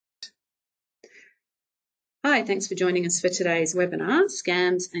Hi, thanks for joining us for today's webinar,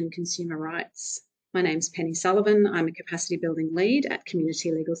 Scams and Consumer Rights. My name's Penny Sullivan. I'm a Capacity Building Lead at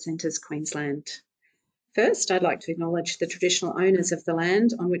Community Legal Centres Queensland. First, I'd like to acknowledge the traditional owners of the land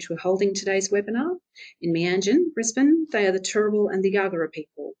on which we're holding today's webinar. In Meanjin, Brisbane, they are the Turrbal and the Yagara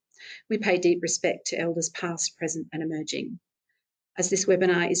people. We pay deep respect to elders past, present and emerging. As this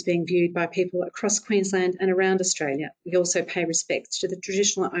webinar is being viewed by people across Queensland and around Australia, we also pay respect to the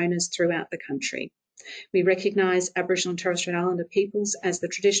traditional owners throughout the country. We recognise Aboriginal and Torres Strait Islander peoples as the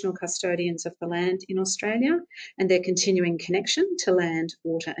traditional custodians of the land in Australia and their continuing connection to land,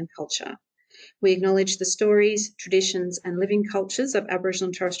 water and culture. We acknowledge the stories, traditions and living cultures of Aboriginal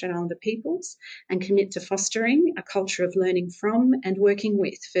and Torres Strait Islander peoples and commit to fostering a culture of learning from and working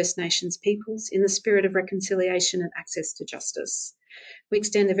with First Nations peoples in the spirit of reconciliation and access to justice. We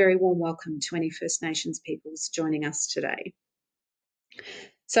extend a very warm welcome to any First Nations peoples joining us today.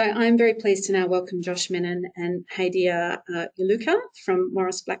 So I'm very pleased to now welcome Josh Menon and Haidia Yaluka from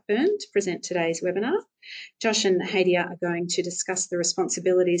Maurice Blackburn to present today's webinar. Josh and Haidia are going to discuss the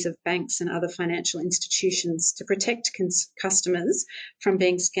responsibilities of banks and other financial institutions to protect customers from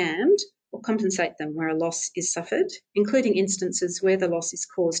being scammed or compensate them where a loss is suffered, including instances where the loss is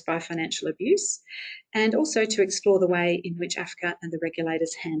caused by financial abuse, and also to explore the way in which AFCA and the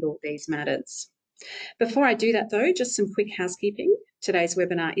regulators handle these matters. Before I do that though, just some quick housekeeping. Today's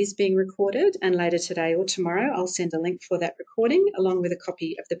webinar is being recorded and later today or tomorrow I'll send a link for that recording along with a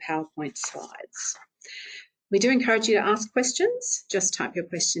copy of the PowerPoint slides. We do encourage you to ask questions. Just type your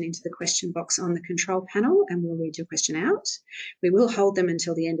question into the question box on the control panel and we'll read your question out. We will hold them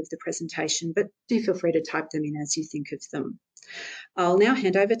until the end of the presentation, but do feel free to type them in as you think of them. I'll now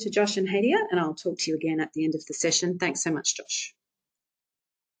hand over to Josh and Haidia and I'll talk to you again at the end of the session. Thanks so much, Josh.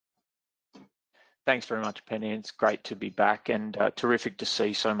 Thanks very much, Penny. It's great to be back and terrific to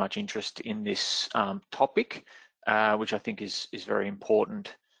see so much interest in this topic, which I think is very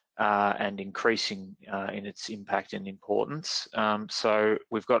important and increasing in its impact and importance. So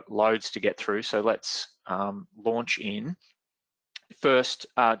we've got loads to get through, so let's launch in. First,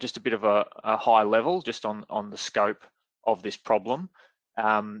 just a bit of a high level, just on the scope of this problem.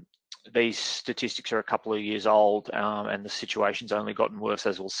 These statistics are a couple of years old and the situation's only gotten worse,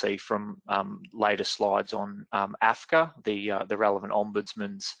 as we'll see from later slides on AFCA, the relevant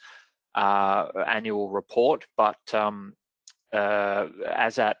Ombudsman's annual report. But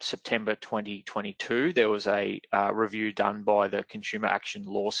as at September 2022, there was a review done by the Consumer Action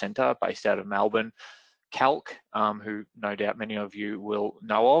Law Centre based out of Melbourne, CALC, who no doubt many of you will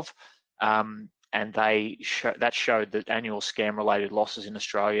know of. And that showed that annual scam-related losses in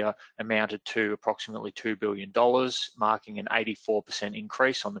Australia amounted to approximately $2 billion, marking an 84%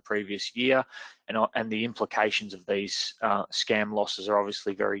 increase on the previous year. And the implications of these scam losses are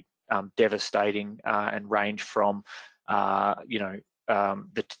obviously very devastating and range from, the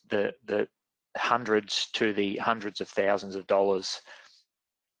hundreds to the hundreds of thousands of dollars.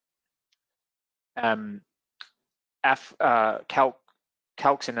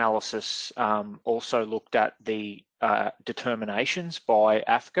 CALC's analysis also looked at the determinations by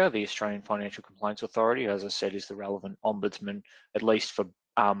AFCA, the Australian Financial Complaints Authority, as I said, is the relevant ombudsman, at least for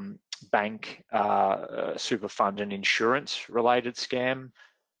bank, super fund and insurance related scam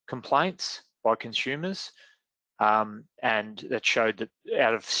complaints by consumers. And that showed that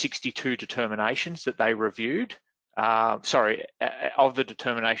out of 62 determinations that they reviewed, of the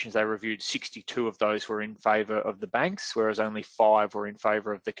determinations they reviewed, 62 of those were in favour of the banks, whereas only 5 were in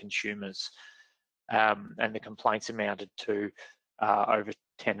favour of the consumers. And the complaints amounted to over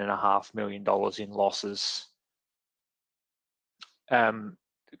 $10.5 million in losses.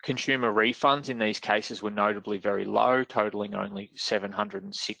 Consumer refunds in these cases were notably very low, totalling only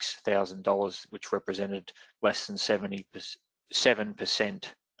 $706,000, which represented less than 7%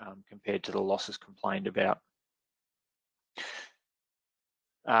 compared to the losses complained about.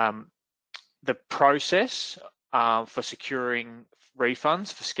 The process for securing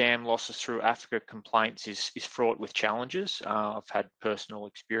refunds for scam losses through AFCA complaints is fraught with challenges. I've had personal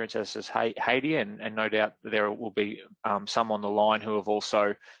experience, as has Haidia, and no doubt there will be some on the line who have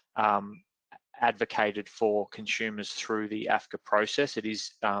also advocated for consumers through the AFCA process. It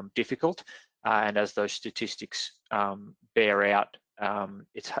is difficult, and as those statistics bear out,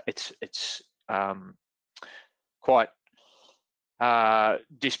 it's quite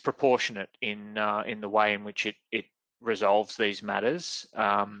disproportionate in the way in which it resolves these matters.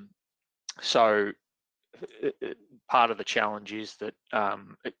 So part of the challenge is that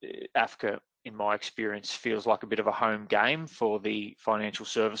AFCA, in my experience, feels like a bit of a home game for the financial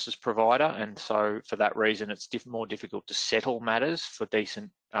services provider, and so for that reason it's more difficult to settle matters for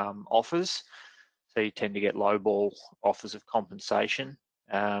decent offers. So you tend to get lowball offers of compensation,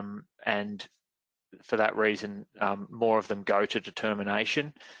 and for that reason, more of them go to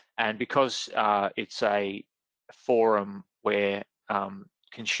determination. And because it's a forum where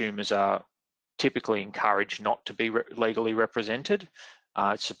consumers are typically encouraged not to be legally represented,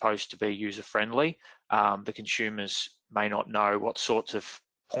 it's supposed to be user-friendly. The consumers may not know what sorts of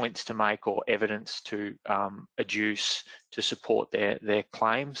points to make or evidence to adduce to support their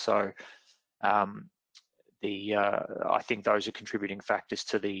claim. So I think those are contributing factors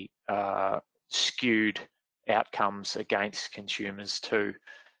to the skewed outcomes against consumers too.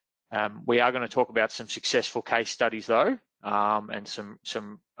 We are going to talk about some successful case studies though, and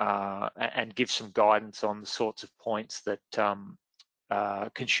and give some guidance on the sorts of points that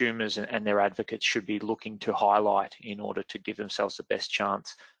consumers and their advocates should be looking to highlight in order to give themselves the best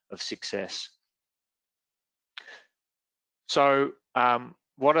chance of success. So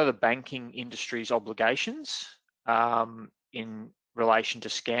what are the banking industry's obligations in relation to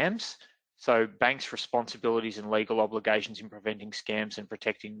scams? So banks' responsibilities and legal obligations in preventing scams and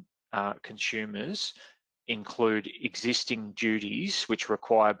protecting consumers include existing duties which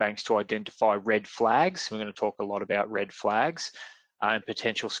require banks to identify red flags. We're going to talk a lot about red flags and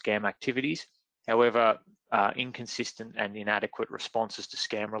potential scam activities. However, inconsistent and inadequate responses to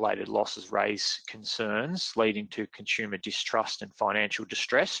scam-related losses raise concerns, leading to consumer distrust and financial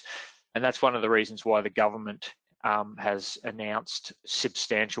distress. And that's one of the reasons why the government has announced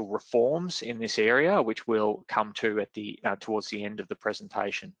substantial reforms in this area, which we'll come to at the towards the end of the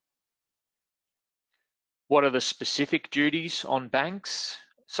presentation. What are the specific duties on banks?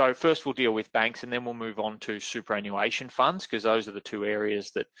 So first we'll deal with banks and then we'll move on to superannuation funds, because those are the two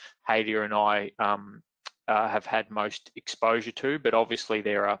areas that Hadia and I have had most exposure to, but obviously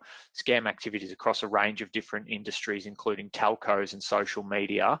there are scam activities across a range of different industries, including telcos and social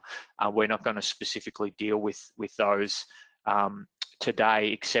media. We're not going to specifically deal with those today,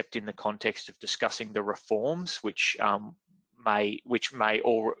 except in the context of discussing the reforms, which may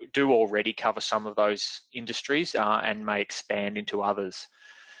already cover some of those industries and may expand into others.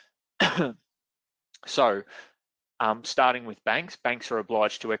 So, starting with banks, banks are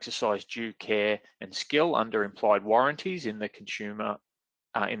obliged to exercise due care and skill under implied warranties in the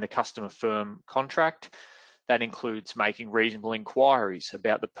customer firm contract. That includes making reasonable inquiries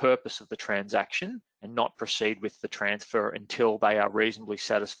about the purpose of the transaction and not proceed with the transfer until they are reasonably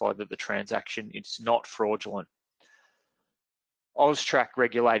satisfied that the transaction is not fraudulent. AUSTRAC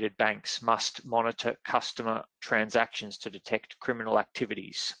regulated banks must monitor customer transactions to detect criminal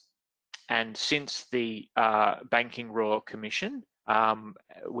activities. And since the Banking Royal Commission,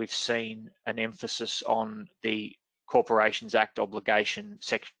 we've seen an emphasis on the Corporations Act obligation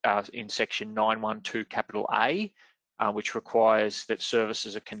in section 912 capital A, which requires that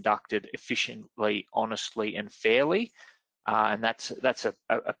services are conducted efficiently, honestly and fairly. And that's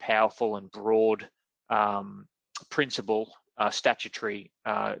a powerful and broad principle, statutory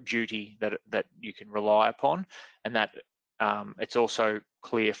duty that you can rely upon, and that it's also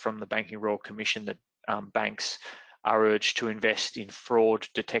clear from the Banking Royal Commission that banks are urged to invest in fraud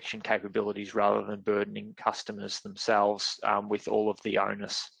detection capabilities rather than burdening customers themselves with all of the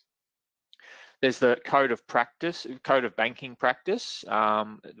onus. There's the Code of Banking Practice,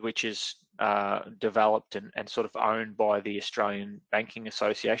 which is developed and sort of owned by the Australian Banking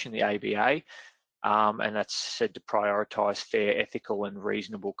Association, the ABA. And that's said to prioritise fair, ethical and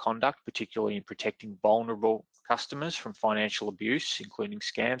reasonable conduct, particularly in protecting vulnerable customers from financial abuse, including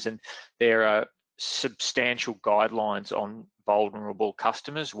scams. And there are substantial guidelines on vulnerable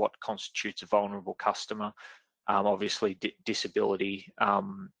customers, what constitutes a vulnerable customer, obviously disability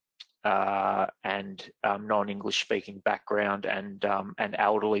and non-English speaking background and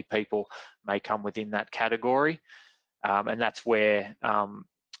elderly people may come within that category. And that's where,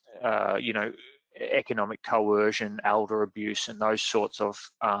 economic coercion, elder abuse, and those sorts of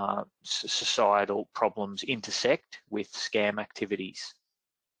societal problems intersect with scam activities.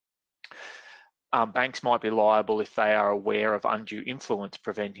 Banks might be liable if they are aware of undue influence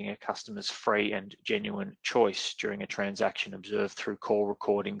preventing a customer's free and genuine choice during a transaction observed through call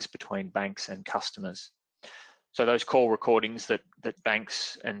recordings between banks and customers. So those call recordings that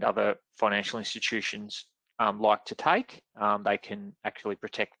banks and other financial institutions like to take, they can actually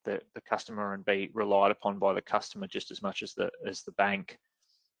protect the customer and be relied upon by the customer just as much as the bank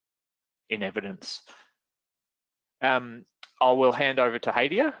in evidence. I will hand over to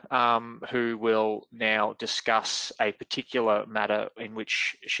Hadia, who will now discuss a particular matter in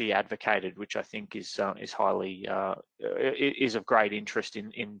which she advocated, which I think is highly of great interest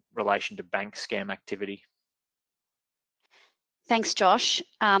in relation to bank scam activity. Thanks, Josh.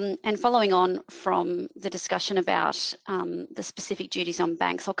 And following on from the discussion about the specific duties on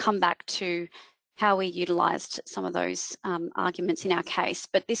banks, I'll come back to how we utilised some of those arguments in our case.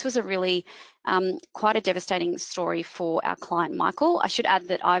 But this was a really quite a devastating story for our client, Michael. I should add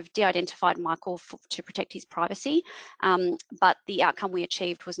that I've de-identified Michael to protect his privacy, but the outcome we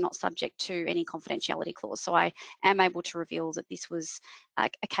achieved was not subject to any confidentiality clause. So I am able to reveal that this was a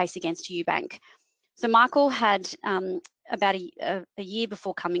case against UBank. So Michael had about a year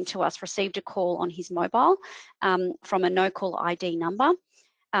before coming to us received a call on his mobile from a no-call ID number.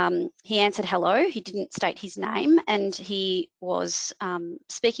 He answered hello, he didn't state his name, and he was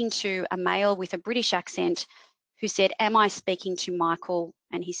speaking to a male with a British accent who said, "Am I speaking to Michael?"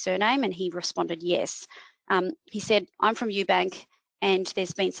 and his surname, and he responded yes. He said, "I'm from UBank and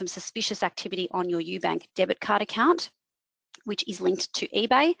there's been some suspicious activity on your UBank debit card account, which is linked to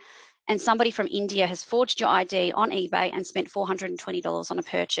eBay. And somebody from India has forged your ID on eBay and spent $420 on a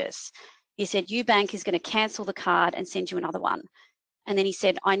purchase." He said, "UBank is going to cancel the card and send you another one." And then he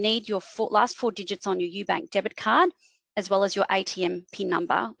said, "I need your last 4 digits on your UBank debit card, as well as your ATM PIN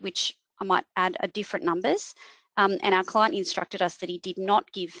number," which I might add are different numbers. And our client instructed us that he did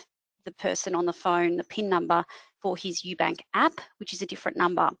not give the person on the phone the PIN number for his UBank app, which is a different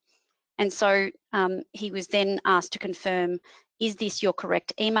number. And so he was then asked to confirm, "Is this your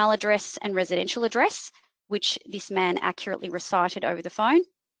correct email address and residential address?" which this man accurately recited over the phone.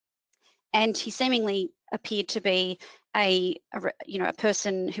 And he seemingly appeared to be a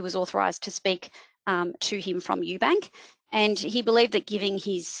person who was authorised to speak to him from UBank. And he believed that giving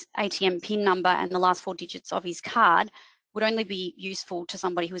his ATM PIN number and the last 4 digits of his card would only be useful to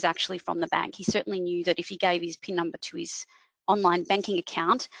somebody who was actually from the bank. He certainly knew that if he gave his PIN number to his online banking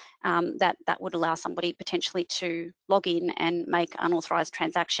account, that would allow somebody potentially to log in and make unauthorised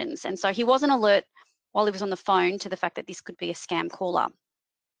transactions. And so he wasn't alert while he was on the phone to the fact that this could be a scam caller.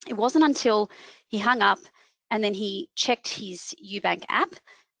 It wasn't until he hung up and then he checked his UBank app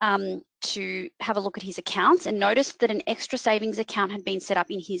to have a look at his accounts and noticed that an extra savings account had been set up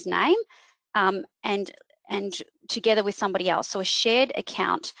in his name and together with somebody else. So a shared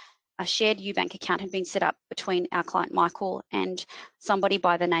account, a shared UBank account had been set up between our client Michael and somebody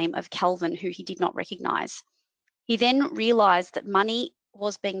by the name of Calvin, who he did not recognise. He then realised that money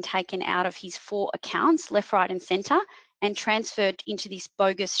was being taken out of his 4 accounts, left, right and centre, and transferred into this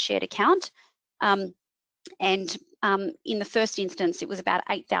bogus shared account. In the first instance, it was about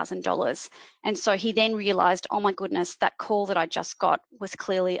 $8,000. And so he then realised, oh my goodness, that call that I just got was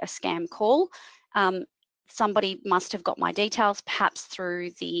clearly a scam call. Somebody must have got my details, perhaps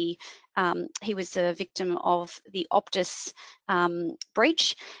through the, he was a victim of the Optus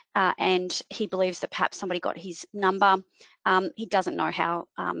breach, and he believes that perhaps somebody got his number. He doesn't know how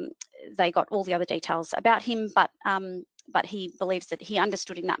they got all the other details about him, but he believes that he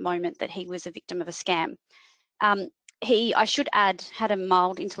understood in that moment that he was a victim of a scam. He, I should add, had a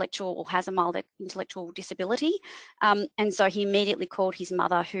mild intellectual or has a mild intellectual disability. And so he immediately called his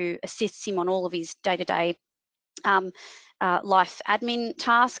mother, who assists him on all of his day-to-day life admin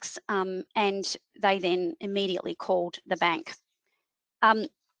tasks, and they then immediately called the bank.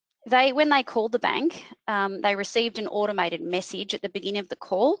 When they called the bank, they received an automated message at the beginning of the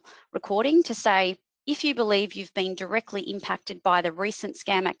call recording to say, "If you believe you've been directly impacted by the recent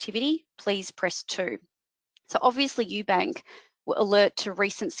scam activity, please press 2. So obviously UBank were alert to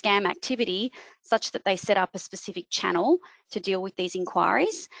recent scam activity such that they set up a specific channel to deal with these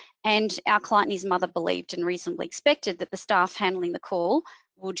inquiries. And our client and his mother believed and reasonably expected that the staff handling the call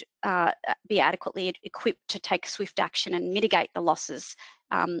would be adequately equipped to take swift action and mitigate the losses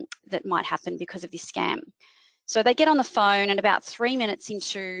that might happen because of this scam. So they get on the phone, and about 3 minutes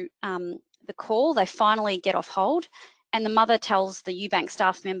into the call, they finally get off hold, and the mother tells the UBank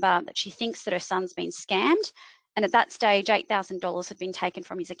staff member that she thinks that her son's been scammed, and at that stage $8,000 had been taken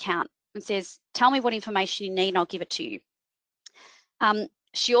from his account, and says, "Tell me what information you need and I'll give it to you."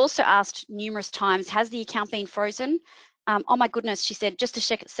 She also asked numerous times, "Has the account been frozen?" "Oh my goodness," she said, "just a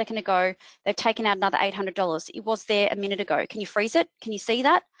second ago they've taken out another $800. It was there a minute ago. Can you freeze it? Can you see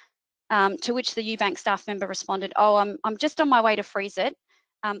that?" To which the UBank staff member responded, "Oh, I'm just on my way to freeze it."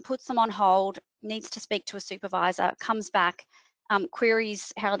 Puts them on hold, needs to speak to a supervisor, comes back,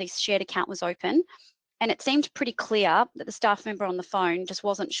 queries how this shared account was open. And it seemed pretty clear that the staff member on the phone just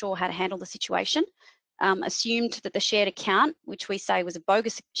wasn't sure how to handle the situation, assumed that the shared account, which we say was a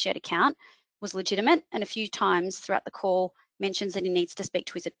bogus shared account, was legitimate, and a few times throughout the call mentions that he needs to speak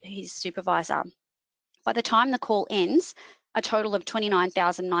to his supervisor. By the time the call ends, a total of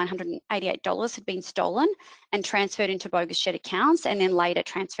 $29,988 had been stolen and transferred into bogus shared accounts, and then later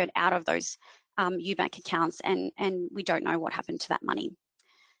transferred out of those UBank accounts, and we don't know what happened to that money.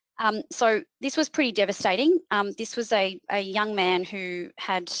 So this was pretty devastating. This was a young man who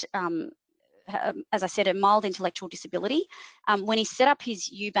had, as I said, a mild intellectual disability. When he set up his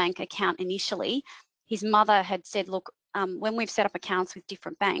UBank account initially, his mother had said, look, when we've set up accounts with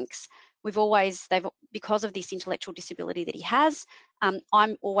different banks, because of this intellectual disability that he has,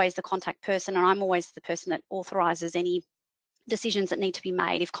 I'm always the contact person, and I'm always the person that authorises any decisions that need to be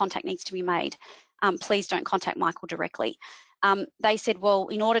made. If contact needs to be made, please don't contact Michael directly. They said, well,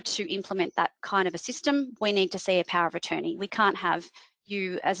 in order to implement that kind of a system, we need to see a power of attorney. We can't have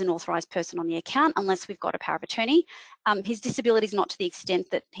you as an authorised person on the account unless we've got a power of attorney. His disability is not to the extent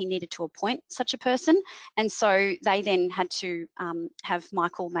that he needed to appoint such a person, and so they then had to have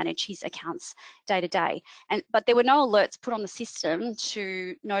Michael manage his accounts day to day. But there were no alerts put on the system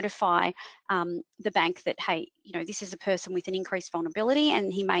to notify the bank that, hey, you know, this is a person with an increased vulnerability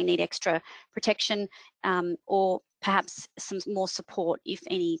and he may need extra protection, or perhaps some more support if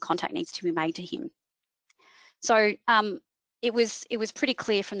any contact needs to be made to him. So it was pretty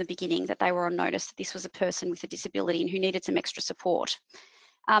clear from the beginning that they were on notice that this was a person with a disability and who needed some extra support.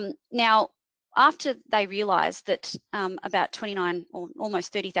 Now, after they realised that about $29,000 or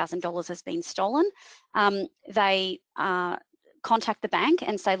almost $30,000 has been stolen, they contact the bank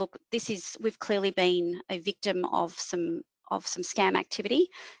and say, look, we've clearly been a victim of some scam activity,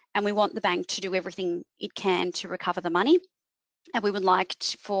 and we want the bank to do everything it can to recover the money. And we would like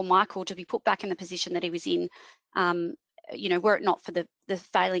for Michael to be put back in the position that he was in, you know, were it not for the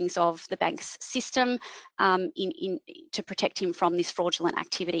failings of the bank's system to protect him from this fraudulent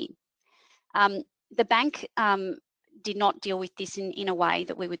activity. The bank did not deal with this in a way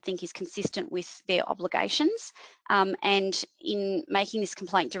that we would think is consistent with their obligations. And in making this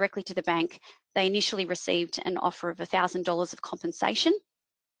complaint directly to the bank, they initially received an offer of $1,000 of compensation,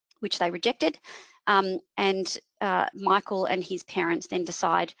 which they rejected. And Michael and his parents then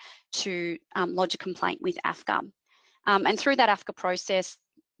decide to lodge a complaint with AFCA. And through that AFCA process,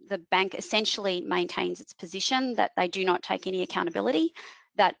 the bank essentially maintains its position that they do not take any accountability,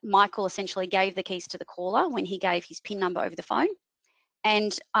 that Michael essentially gave the keys to the caller when he gave his PIN number over the phone.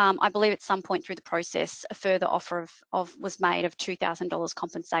 And I believe at some point through the process, a further offer was made of $2,000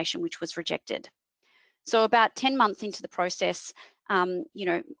 compensation, which was rejected. So about 10 months into the process, you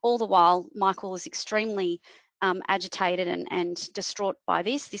know, all the while, Michael was extremely agitated and distraught by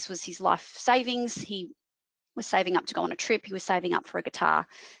this. This was his life savings. He was saving up to go on a trip. He was saving up for a guitar.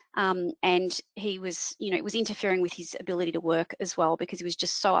 And he was, you know, it was interfering with his ability to work as well, because he was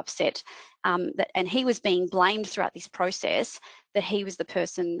just so upset and he was being blamed throughout this process that he was the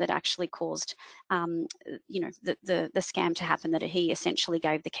person that actually caused, you know, the scam to happen, that he essentially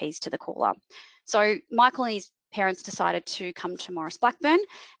gave the keys to the caller. So Michael and his parents decided to come to Maurice Blackburn,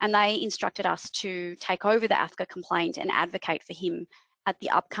 and they instructed us to take over the AFCA complaint and advocate for him at the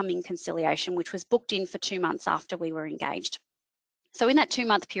upcoming conciliation, which was booked in for 2 months after we were engaged. So in that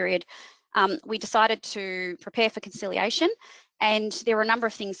 2-month period, we decided to prepare for conciliation, and there were a number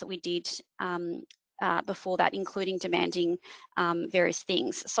of things that we did before that, including demanding various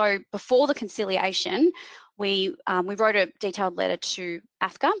things. So before the conciliation, we wrote a detailed letter to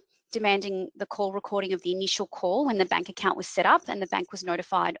AFCA demanding the call recording of the initial call when the bank account was set up and the bank was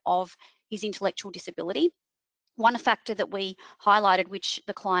notified of his intellectual disability. One factor that we highlighted, which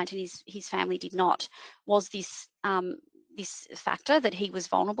the client and his family did not, was this factor that he was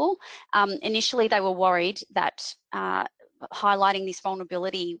vulnerable. Initially, they were worried that highlighting this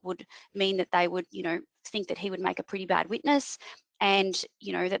vulnerability would mean that they would, you know, think that he would make a pretty bad witness, and,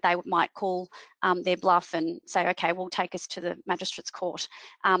 you know, that they might call their bluff and say, okay, we'll take us to the magistrate's court,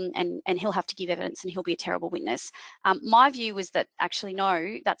 and he'll have to give evidence and he'll be a terrible witness. My view was that actually,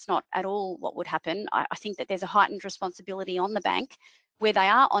 no, that's not at all what would happen. I think that there's a heightened responsibility on the bank where they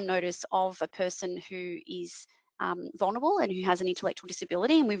are on notice of a person who is vulnerable and who has an intellectual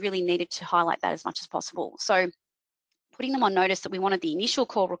disability, and we really needed to highlight that as much as possible. So putting them on notice that we wanted the initial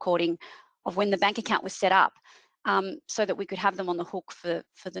call recording of when the bank account was set up, so that we could have them on the hook for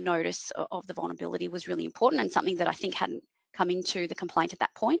the notice of the vulnerability, was really important, and something that I think hadn't come into the complaint at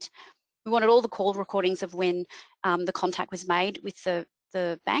that point. We wanted all the call recordings of when the contact was made with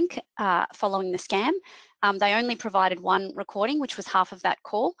the bank following the scam. They only provided one recording, which was half of that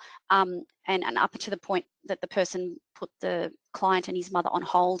call, and up to the point that the person put the client and his mother on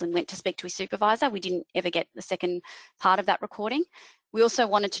hold and went to speak to his supervisor. We didn't ever get the second part of that recording. We also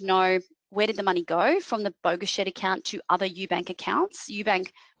wanted to know, where did the money go from the bogus shed account to other UBank accounts?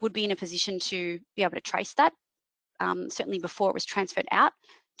 UBank would be in a position to be able to trace that, certainly before it was transferred out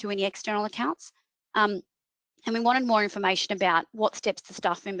to any external accounts. And we wanted more information about what steps the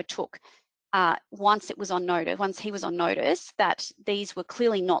staff member took once he was on notice that these were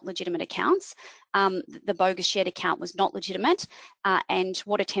clearly not legitimate accounts, the bogus shared account was not legitimate, and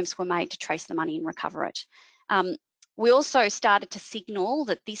what attempts were made to trace the money and recover it. We also started to signal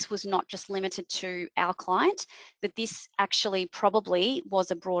that this was not just limited to our client, that this actually probably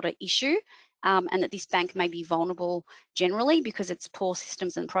was a broader issue, and that this bank may be vulnerable generally because it's poor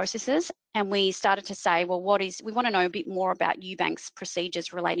systems and processes. And we started to say, well, we want to know a bit more about UBank's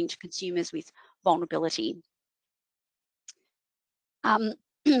procedures relating to consumers with vulnerability.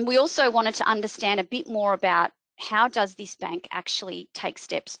 We also wanted to understand a bit more about how does this bank actually take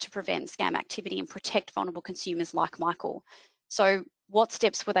steps to prevent scam activity and protect vulnerable consumers like Michael? So what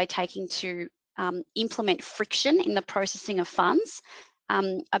steps were they taking to implement friction in the processing of funds?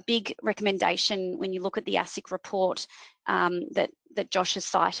 A big recommendation when you look at the ASIC report that Josh has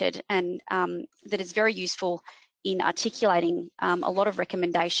cited, and that is very useful in articulating a lot of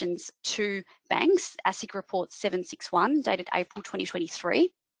recommendations to banks. ASIC report 761 dated April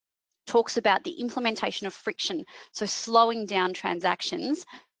 2023 talks about the implementation of friction, so slowing down transactions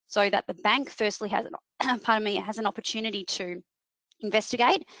so that the bank firstly has an opportunity to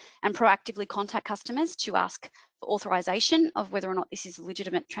investigate and proactively contact customers to ask for authorization of whether or not this is a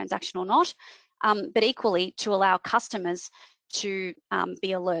legitimate transaction or not, but equally to allow customers to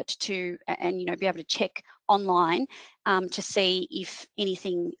be alert to and be able to check online to see if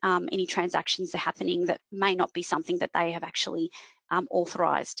any transactions are happening that may not be something that they have actually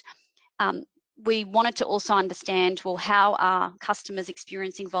authorized. We wanted to also understand, well, how are customers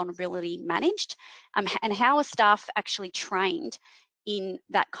experiencing vulnerability managed, and how are staff actually trained in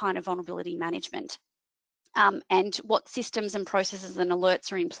that kind of vulnerability management, and what systems and processes and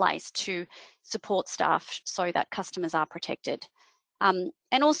alerts are in place to support staff so that customers are protected, and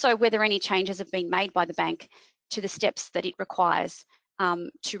also whether any changes have been made by the bank to the steps that it requires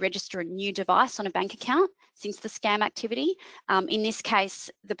to register a new device on a bank account since the scam activity. In this case,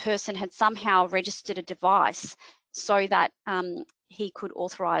 the person had somehow registered a device so that he could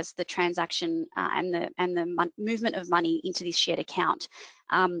authorize the transaction and the movement of money into this shared account.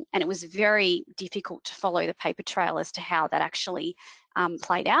 And it was very difficult to follow the paper trail as to how that actually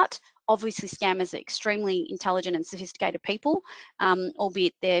played out. Obviously, scammers are extremely intelligent and sophisticated people,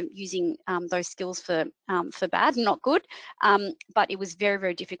 albeit they're using those skills for bad and not good. But it was very,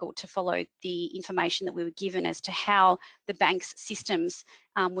 very difficult to follow the information that we were given as to how the bank's systems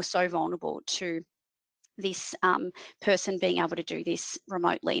were so vulnerable to this person being able to do this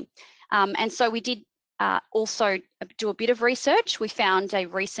remotely. And so we did also do a bit of research. We found a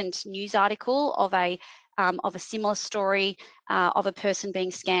recent news article of a similar story of a person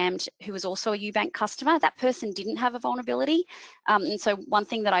being scammed who was also a UBank customer. That person didn't have a vulnerability. And so one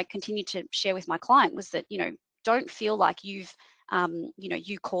thing that I continued to share with my client was that, don't feel like you've,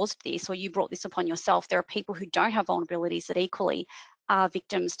 you caused this or you brought this upon yourself. There are people who don't have vulnerabilities that equally are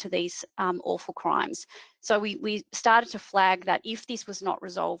victims to these awful crimes. So we started to flag that if this was not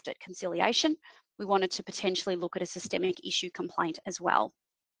resolved at conciliation, we wanted to potentially look at a systemic issue complaint as well.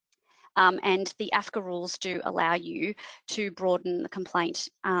 And the AFCA rules do allow you to broaden the complaint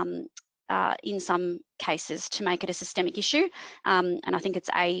in some cases to make it a systemic issue. And I think it's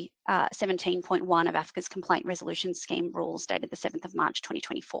A17.1 of AFCA's Complaint Resolution Scheme rules dated the 7th of March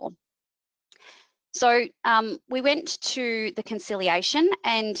 2024. So we went to the conciliation,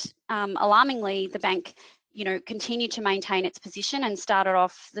 and alarmingly, the bank continued to maintain its position and started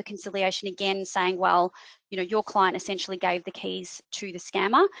off the conciliation again saying, well, your client essentially gave the keys to the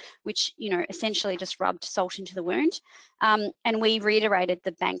scammer, which, essentially just rubbed salt into the wound. And we reiterated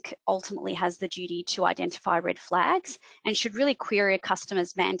the bank ultimately has the duty to identify red flags and should really query a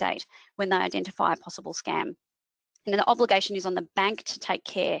customer's mandate when they identify a possible scam. And the obligation is on the bank to take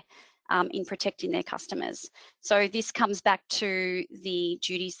care in protecting their customers. So this comes back to the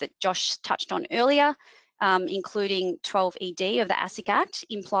duties that Josh touched on earlier, including 12ED of the ASIC Act.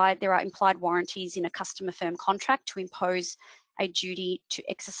 There are implied warranties in a customer firm contract to impose a duty to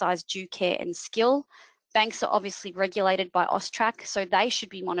exercise due care and skill. Banks are obviously regulated by AUSTRAC, so they should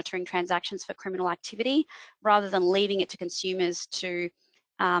be monitoring transactions for criminal activity rather than leaving it to consumers to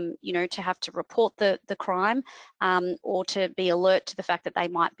to have to report the crime or to be alert to the fact that they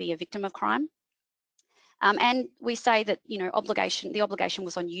might be a victim of crime. And we say that the obligation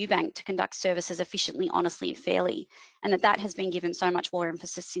was on UBank to conduct services efficiently, honestly, and fairly, and that has been given so much more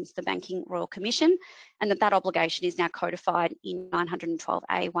emphasis since the Banking Royal Commission, and that obligation is now codified in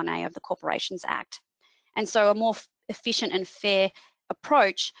 912A(1)(a) of the Corporations Act. And so a more efficient and fair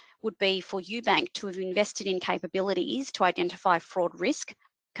approach would be for UBank to have invested in capabilities to identify fraud risk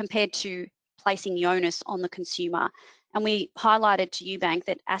compared to placing the onus on the consumer And we highlighted to UBank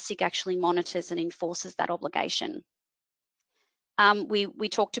that ASIC actually monitors and enforces that obligation. We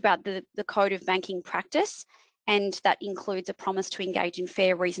talked about the Code of Banking Practice, and that includes a promise to engage in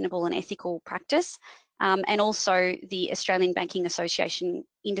fair, reasonable and ethical practice, and also the Australian Banking Association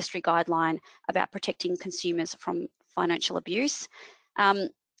industry guideline about protecting consumers from financial abuse.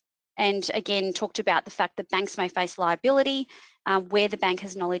 And again, talked about the fact that banks may face liability where the bank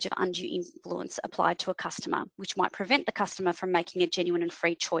has knowledge of undue influence applied to a customer, which might prevent the customer from making a genuine and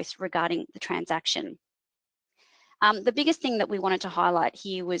free choice regarding the transaction. The biggest thing that we wanted to highlight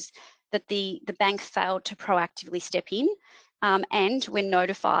here was that the bank failed to proactively step in, and when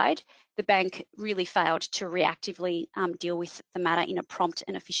notified, the bank really failed to reactively deal with the matter in a prompt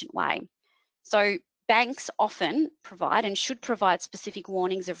and efficient way. So banks often provide and should provide specific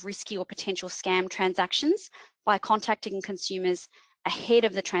warnings of risky or potential scam transactions by contacting consumers ahead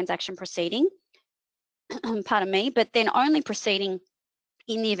of the transaction proceeding, pardon me, but then only proceeding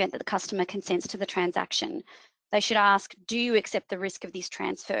in the event that the customer consents to the transaction. They should ask, do you accept the risk of this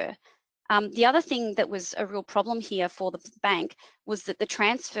transfer? The other thing that was a real problem here for the bank was that the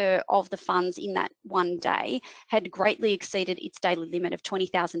transfer of the funds in that one day had greatly exceeded its daily limit of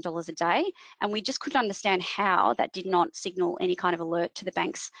 $20,000 a day, and we just couldn't understand how that did not signal any kind of alert to the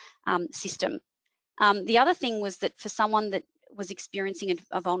bank's system. The other thing was that for someone that was experiencing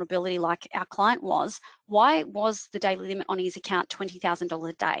a vulnerability like our client was, why was the daily limit on his account $20,000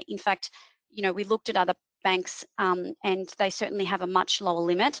 a day? In fact, you know, we looked at other banks and they certainly have a much lower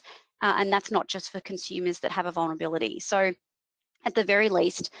limit. And that's not just for consumers that have a vulnerability. So at the very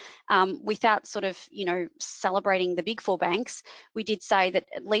least, without sort of, you know, celebrating the big four banks, we did say that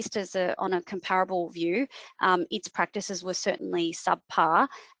at least as on a comparable view, its practices were certainly subpar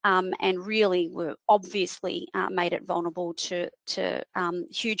and really were obviously made it vulnerable to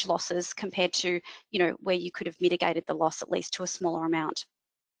huge losses compared to, you know, where you could have mitigated the loss at least to a smaller amount.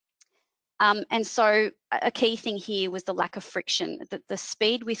 And so a key thing here was the lack of friction, the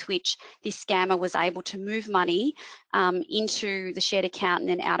speed with which this scammer was able to move money into the shared account and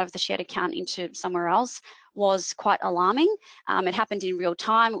then out of the shared account into somewhere else was quite alarming. It happened in real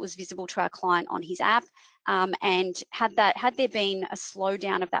time. It was visible to our client on his app. And had there been a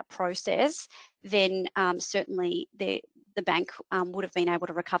slowdown of that process, then certainly the bank would have been able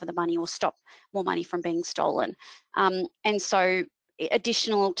to recover the money or stop more money from being stolen. And so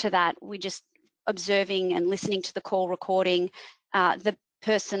additional to that, we just observing and listening to the call recording, the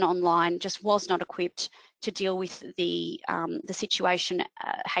person online just was not equipped to deal with the situation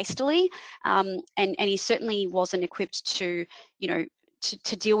hastily, and he certainly wasn't equipped to, you know,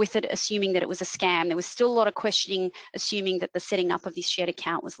 to deal with it assuming that it was a scam. There was still a lot of questioning, assuming that the setting up of this shared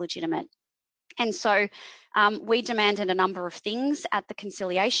account was legitimate. And so we demanded a number of things at the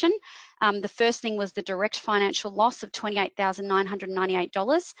conciliation. The first thing was the direct financial loss of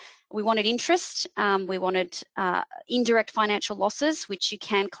 $28,998. We wanted interest. We wanted indirect financial losses, which you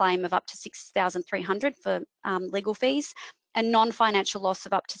can claim of up to $6,300 for legal fees, and non-financial loss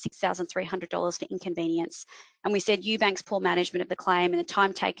of up to $6,300 for inconvenience. And we said UBank's poor management of the claim and the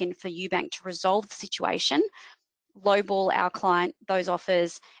time taken for UBank to resolve the situation lowball our client those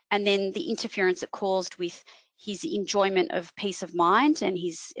offers, and then the interference it caused with his enjoyment of peace of mind and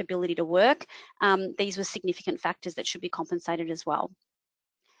his ability to work. These were significant factors that should be compensated as well.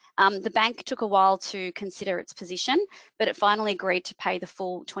 The bank took a while to consider its position, but it finally agreed to pay the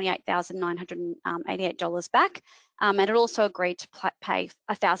full $28,988 back, and it also agreed to pay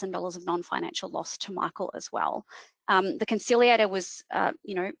 $1,000 of non-financial loss to Michael as well. The conciliator was,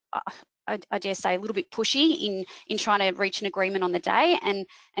 you know, I dare say, a little bit pushy in trying to reach an agreement on the day, and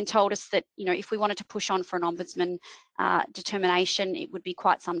told us that, you know, if we wanted to push on for an ombudsman determination, it would be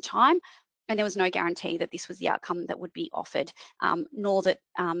quite some time, and there was no guarantee that this was the outcome that would be offered, nor that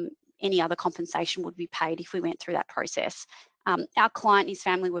any other compensation would be paid if we went through that process. Our client and his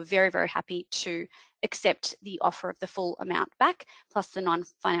family were very, very happy to accept the offer of the full amount back, plus the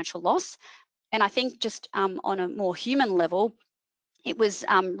non-financial loss. And I think just on a more human level, it was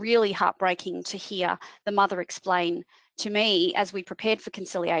really heartbreaking to hear the mother explain to me as we prepared for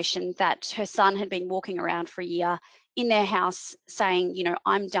conciliation that her son had been walking around for a year in their house saying, you know,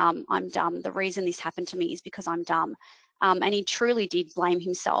 I'm dumb, I'm dumb. The reason this happened to me is because I'm dumb. And he truly did blame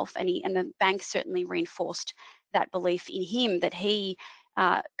himself, and the bank certainly reinforced that belief in him that he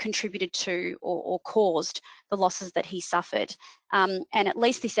contributed to or caused the losses that he suffered. And at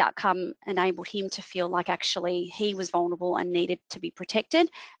least this outcome enabled him to feel like actually he was vulnerable and needed to be protected.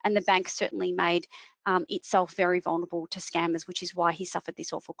 And the bank certainly made itself very vulnerable to scammers, which is why he suffered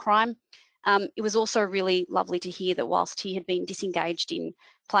this awful crime. It was also really lovely to hear that whilst he had been disengaged in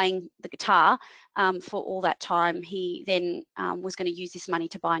playing the guitar for all that time, he then was going to use this money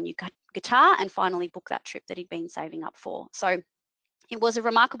to buy a new guitar and finally book that trip that he'd been saving up for. So it was a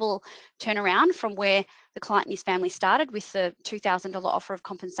remarkable turnaround from where the client and his family started with the $2,000 offer of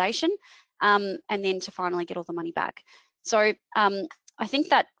compensation, and then to finally get all the money back. So I think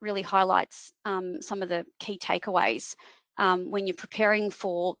that really highlights some of the key takeaways when you're preparing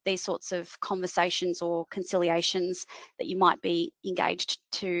for these sorts of conversations or conciliations that you might be engaged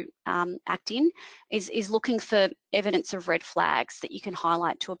to act in, is looking for evidence of red flags that you can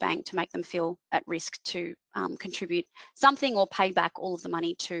highlight to a bank to make them feel at risk to contribute something or pay back all of the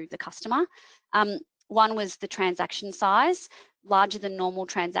money to the customer. One was the transaction size, larger than normal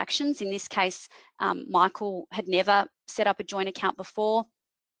transactions. In this case, Michael had never set up a joint account before,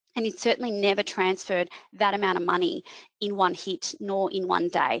 and he'd certainly never transferred that amount of money in one hit nor in one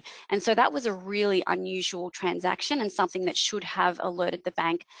day. And so that was a really unusual transaction and something that should have alerted the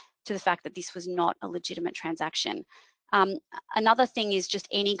bank to the fact that this was not a legitimate transaction. Another thing is just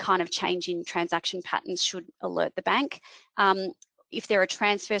any kind of change in transaction patterns should alert the bank. If there are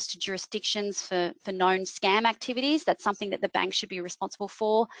transfers to jurisdictions for known scam activities, that's something that the bank should be responsible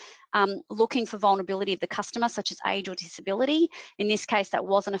for. Looking for vulnerability of the customer, such as age or disability. In this case, that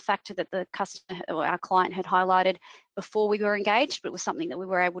wasn't a factor that the customer or our client had highlighted before we were engaged, but it was something that we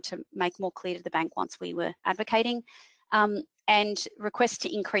were able to make more clear to the bank once we were advocating. And requests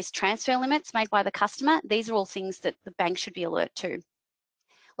to increase transfer limits made by the customer. These are all things that the bank should be alert to.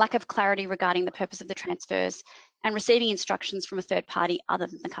 Lack of clarity regarding the purpose of the transfers, and receiving instructions from a third party other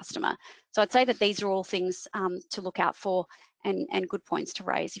than the customer. So I'd say that these are all things to look out for and good points to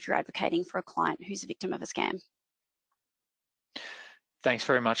raise if you're advocating for a client who's a victim of a scam. Thanks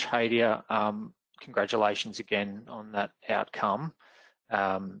very much, Hadia. Congratulations again on that outcome.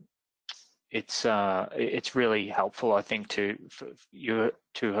 It's really helpful, I think, for you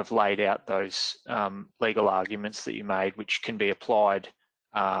to have laid out those legal arguments that you made, which can be applied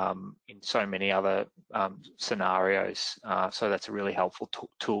in so many other scenarios. So that's a really helpful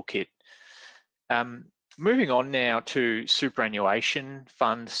toolkit. Moving on now to superannuation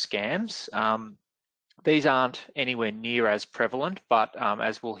fund scams. These aren't anywhere near as prevalent, but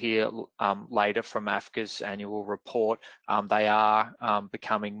as we'll hear later from AFCA's annual report, they are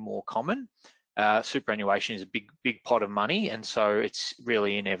becoming more common. Superannuation is a big pot of money, and so it's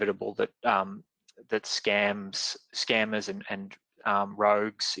really inevitable that that scammers and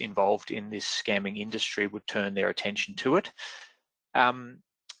rogues involved in this scamming industry would turn their attention to it.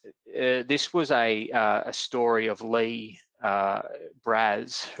 This was a story of Lee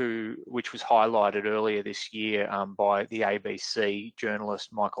Braz, which was highlighted earlier this year by the ABC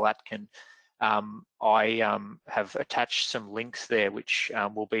journalist Michael Atkin. I have attached some links there, which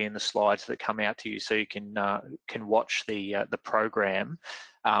will be in the slides that come out to you, so you can watch the program,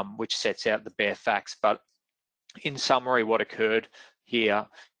 which sets out the bare facts. But in summary, what occurred here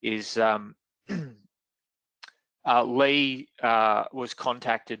is Lee was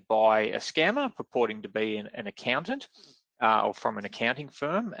contacted by a scammer purporting to be an accountant or from an accounting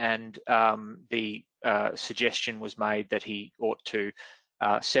firm, and the suggestion was made that he ought to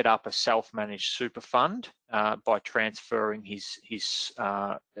set up a self-managed super fund by transferring his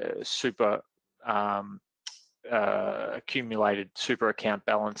accumulated super account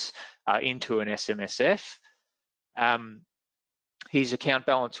balance into an SMSF. His account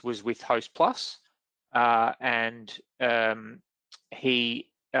balance was with Hostplus, and he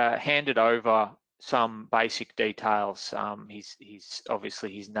handed over some basic details,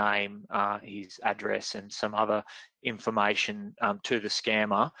 obviously his name, his address, and some other information to the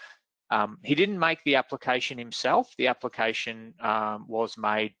scammer. He didn't make the application himself. The application was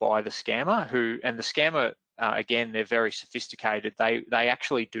made by the scammer, and the scammer, again, they're very sophisticated. They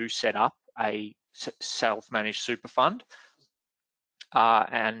actually do set up a self-managed super fund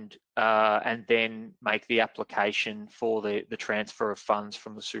and then make the application for the transfer of funds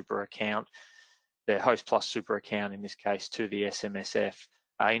from the super account, the Hostplus super account in this case, to the SMSF.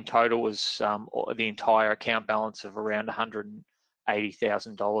 In total was the entire account balance of around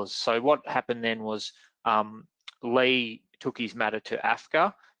 $180,000. So what happened then was Lee took his matter to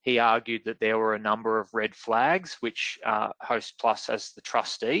AFCA. He argued that there were a number of red flags which Hostplus, as the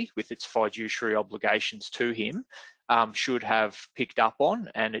trustee with its fiduciary obligations to him, should have picked up on,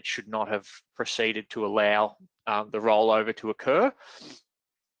 and it should not have proceeded to allow the rollover to occur.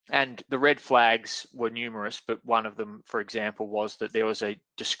 And the red flags were numerous, but one of them, for example, was that there was a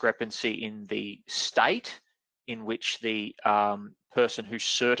discrepancy in the state in which the person who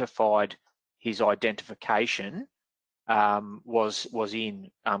certified his identification was in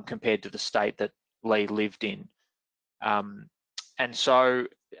compared to the state that Lee lived in. And so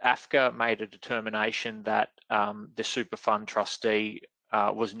AFCA made a determination that the super fund trustee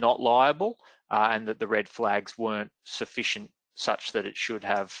was not liable and that the red flags weren't sufficient such that it should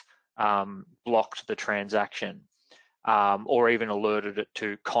have blocked the transaction or even alerted it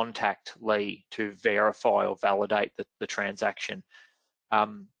to contact Lee to verify or validate the transaction.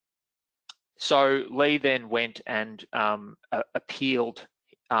 So Lee then went and appealed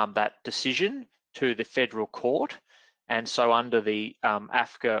that decision to the federal court. And so under the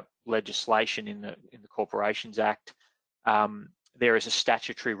AFCA legislation in the Corporations Act, there is a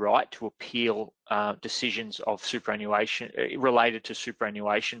statutory right to appeal decisions of superannuation related to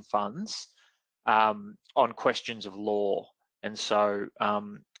superannuation funds on questions of law. And so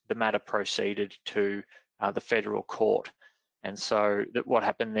the matter proceeded to the federal court. And so what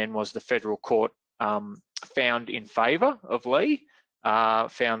happened then was the federal court found in favour of Lee,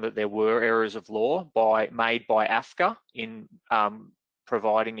 found that there were errors of law made by AFCA in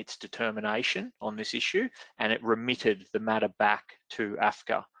providing its determination on this issue, and it remitted the matter back to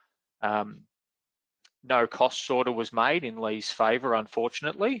AFCA. No cost order was made in Lee's favour,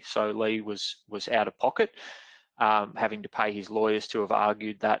 unfortunately, so Lee was out of pocket, having to pay his lawyers to have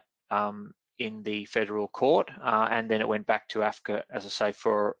argued that in the federal court, and then it went back to AFCA, as I say,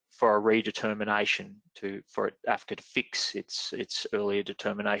 for a redetermination for AFCA to fix its earlier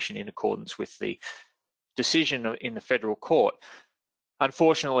determination in accordance with the decision in the federal court.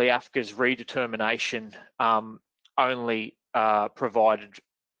 Unfortunately, AFCA's redetermination only provided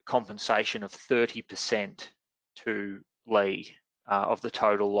compensation of 30% to Lee of the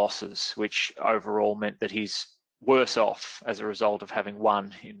total losses, which overall meant that he's worse off as a result of having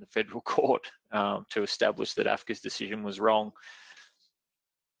won in the federal court to establish that AFCA's decision was wrong.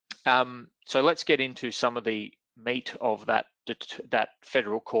 So let's get into some of the meat of that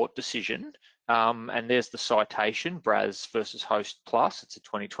federal court decision. And there's the citation, Braz versus Host Plus. It's a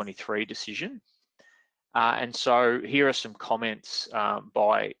 2023 decision. And so here are some comments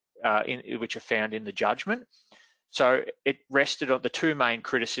which are found in the judgment. So it rested on the two main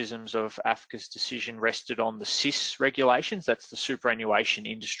criticisms of AFCA's decision rested on the SIS regulations, that's the Superannuation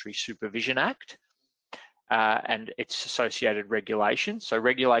Industry Supervision Act, and its associated regulations. So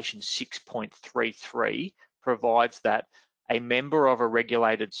regulation 6.33 provides that a member of a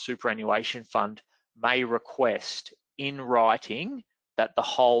regulated superannuation fund may request in writing that the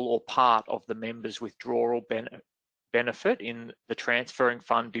whole or part of the member's withdrawal benefit in the transferring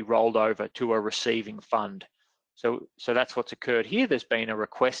fund be rolled over to a receiving fund. So that's what's occurred here. There's been a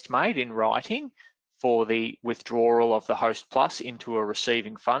request made in writing for the withdrawal of the Host Plus into a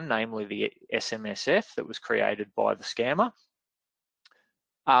receiving fund, namely the SMSF that was created by the scammer.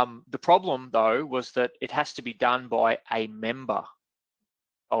 The problem, though, was that it has to be done by a member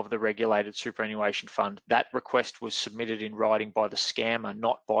of the regulated superannuation fund. That request was submitted in writing by the scammer,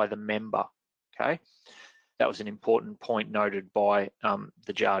 not by the member, okay? That was an important point noted by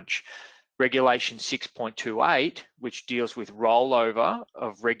the judge. Regulation 6.28, which deals with rollover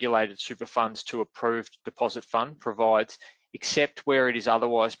of regulated super funds to approved deposit fund, provides, except where it is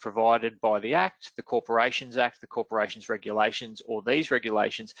otherwise provided by the Act, the Corporations Act, the Corporations Regulations, or these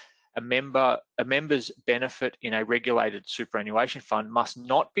regulations, a member's benefit in a regulated superannuation fund must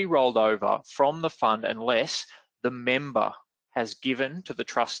not be rolled over from the fund unless the member has given to the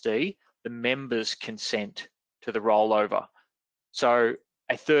trustee the member's consent to the rollover. So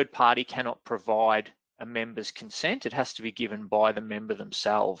a third party cannot provide a member's consent. It has to be given by the member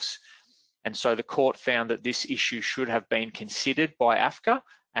themselves. And so the court found that this issue should have been considered by AFCA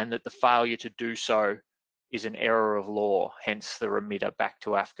and that the failure to do so is an error of law, hence the remitter back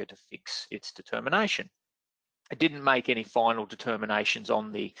to AFCA to fix its determination. It didn't make any final determinations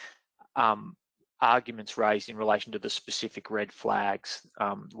on the arguments raised in relation to the specific red flags,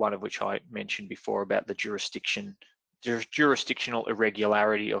 one of which I mentioned before about the jurisdictional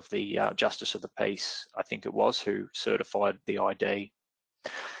irregularity of the Justice of the Peace, I think it was, who certified the ID.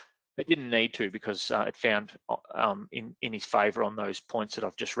 It didn't need to because it found in his favour on those points that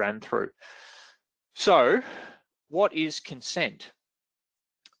I've just ran through. So what is consent?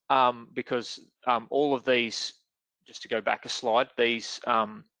 Because all of these, just to go back a slide, these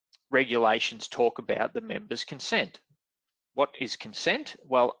regulations talk about the member's consent. What is consent?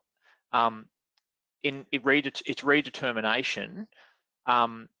 Well, in its redetermination,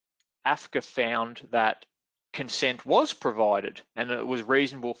 AFCA found that consent was provided and it was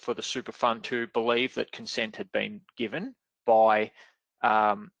reasonable for the super fund to believe that consent had been given by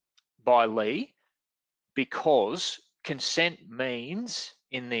Lee, because consent means,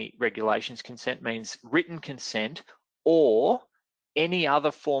 in the regulations, consent means written consent or any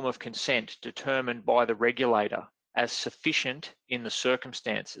other form of consent determined by the regulator as sufficient in the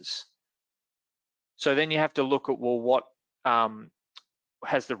circumstances. So then you have to look at, well, what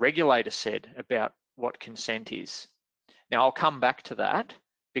has the regulator said about what consent is? Now, I'll come back to that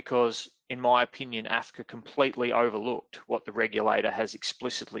because, in my opinion, AFCA completely overlooked what the regulator has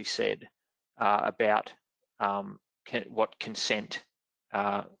explicitly said about what consent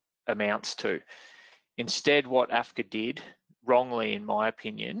amounts to. Instead, what AFCA did, wrongly in my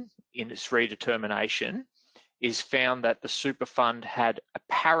opinion, in its redetermination, is found that the super fund had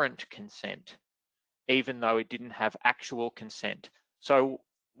apparent consent, even though it didn't have actual consent. So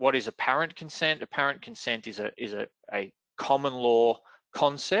what is apparent consent? Apparent consent is a common law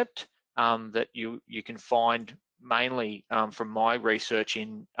concept that you can find mainly from my research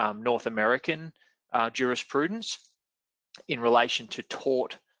in North American jurisprudence in relation to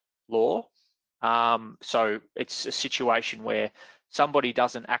tort law. So it's a situation where somebody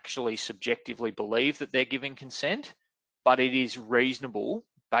doesn't actually subjectively believe that they're giving consent, but it is reasonable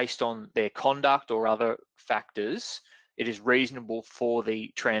based on their conduct or other factors. It is reasonable for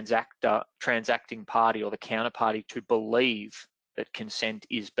the transacting party or the counterparty to believe that consent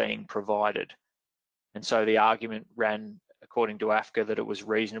is being provided. And so the argument ran, according to AFCA, that it was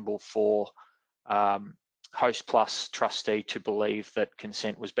reasonable for Hostplus trustee to believe that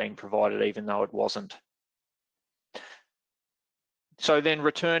consent was being provided even though it wasn't. So then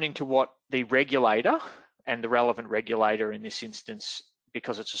returning to what the regulator, and the relevant regulator in this instance,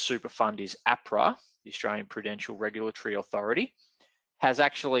 because it's a super fund, is APRA, the Australian Prudential Regulatory Authority, has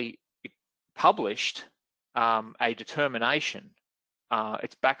actually published a determination.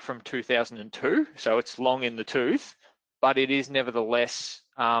 It's back from 2002, so it's long in the tooth, but it is nevertheless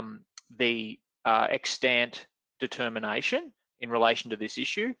the extant determination in relation to this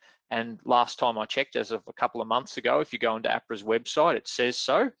issue. And last time I checked, as of a couple of months ago, if you go onto APRA's website, it says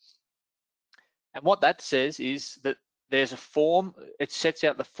so. And what that says is that there's a form, it sets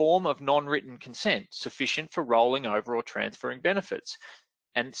out the form of non-written consent sufficient for rolling over or transferring benefits,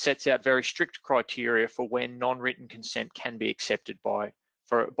 and sets out very strict criteria for when non-written consent can be accepted by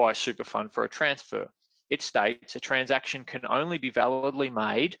a super fund for a transfer. It states a transaction can only be validly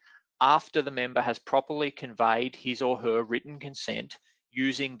made after the member has properly conveyed his or her written consent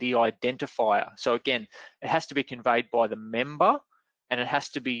using the identifier. So again, it has to be conveyed by the member, and it has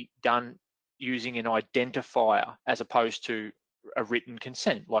to be done using an identifier as opposed to a written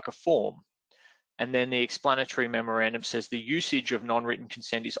consent, like a form. And then the explanatory memorandum says the usage of non-written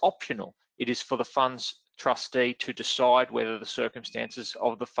consent is optional. It is for the fund's trustee to decide whether the circumstances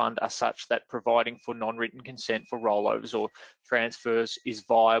of the fund are such that providing for non-written consent for rollovers or transfers is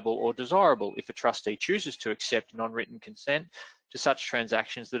viable or desirable. If a trustee chooses to accept non-written consent to such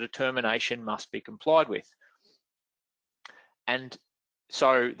transactions, the determination must be complied with. And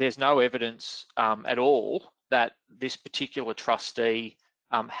so there's no evidence at all that this particular trustee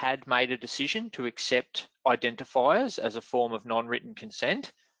had made a decision to accept identifiers as a form of non-written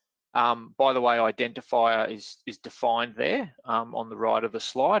consent. By the way, identifier is defined there on the right of the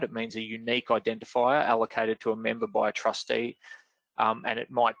slide. It means a unique identifier allocated to a member by a trustee, and it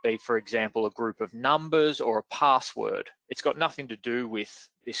might be, for example, a group of numbers or a password. It's got nothing to do with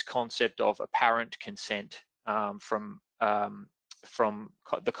this concept of apparent consent from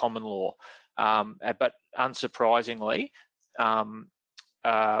the common law. But unsurprisingly,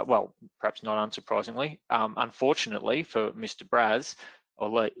 well, perhaps not unsurprisingly, unfortunately for Mr. Braz, or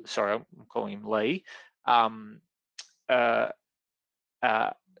Lee, sorry, I'm calling him Lee,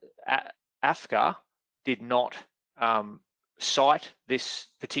 AFCA did not cite this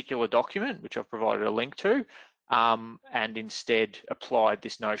particular document, which I've provided a link to, and instead applied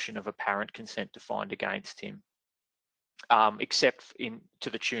this notion of apparent consent to find against him, except to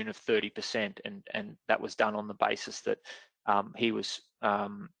the tune of 30%, and that was done on the basis that he was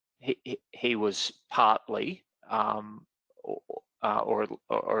partly, or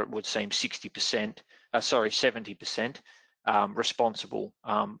it would seem 70% responsible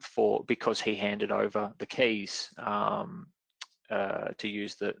because he handed over the keys, to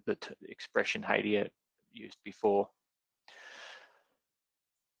use the expression Haidia used before.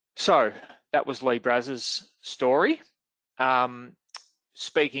 So that was Lee Braz's story.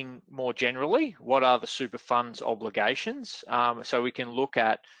 Speaking more generally, what are the super fund's obligations? So we can look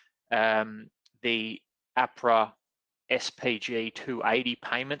at the APRA SPG 280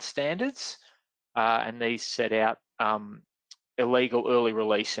 payment standards, and these set out illegal early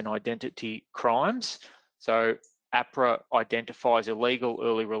release and identity crimes. So APRA identifies illegal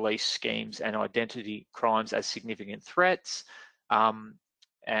early release schemes and identity crimes as significant threats.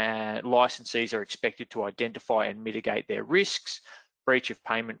 and licensees are expected to identify and mitigate their risks. Breach of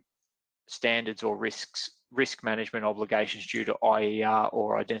payment standards or risk management obligations due to IER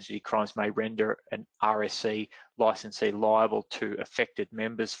or identity crimes may render an RSC licensee liable to affected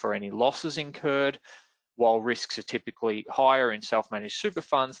members for any losses incurred. While risks are typically higher in self-managed super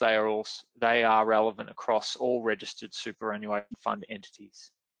funds, they are relevant across all registered superannuation fund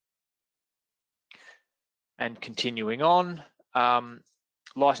entities. And continuing on,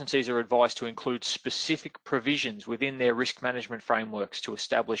 licensees are advised to include specific provisions within their risk management frameworks to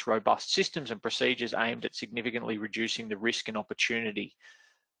establish robust systems and procedures aimed at significantly reducing the risk and opportunity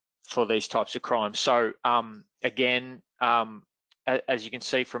for these types of crimes. So again, as you can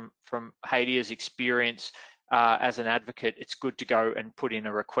see from Hadia's experience as an advocate, it's good to go and put in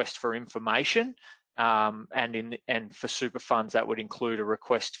a request for information. And for super funds, that would include a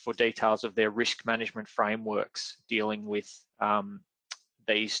request for details of their risk management frameworks dealing with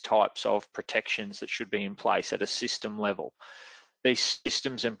these types of protections that should be in place at a system level. These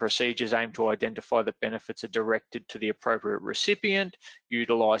systems and procedures aim to identify that benefits are directed to the appropriate recipient,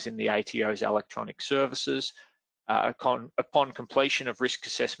 utilising the ATO's electronic services. Upon completion of risk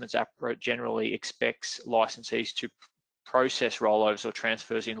assessments, APRA generally expects licensees to process rollovers or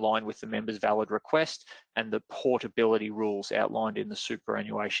transfers in line with the member's valid request and the portability rules outlined in the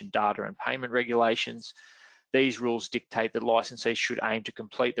superannuation data and payment regulations. These rules dictate that licensees should aim to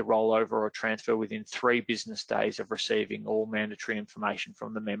complete the rollover or transfer within 3 business days of receiving all mandatory information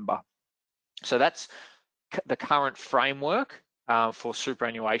from the member. So that's the current framework for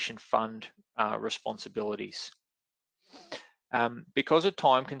superannuation fund responsibilities. Because of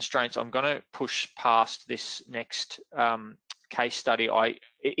time constraints, I'm going to push past this next case study.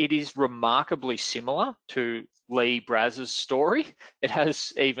 It is remarkably similar to Lee Braz's story. It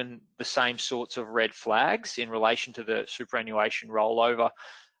has even the same sorts of red flags in relation to the superannuation rollover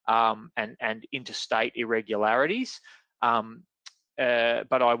and interstate irregularities. But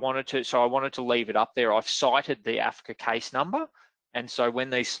I wanted to leave it up there. I've cited the AFCA case number, and so when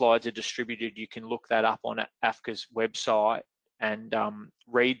these slides are distributed, you can look that up on AFCA's website and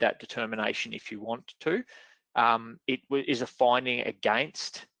read that determination if you want to. It is a finding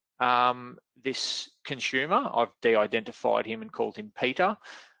against this consumer. I've de-identified him and called him Peter.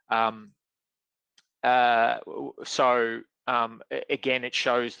 Again, it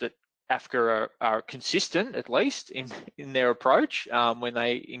shows that AFCA are consistent, at least in their approach when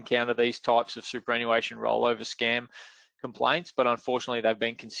they encounter these types of superannuation rollover scam complaints, but unfortunately they've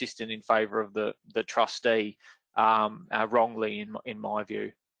been consistent in favour of the trustee wrongly in my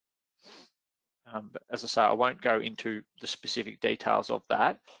view. But as I say, I won't go into the specific details of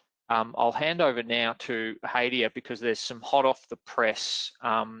that. I'll hand over now to Hadia because there's some hot off the press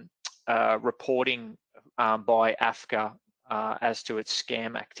reporting by AFCA as to its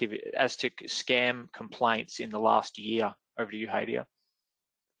scam activity, as to scam complaints in the last year. Over to you, Hadia.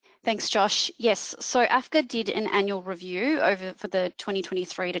 Thanks, Josh. Yes, so AFCA did an annual review for the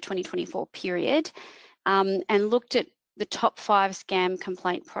 2023 to 2024 period and looked at the top 5 scam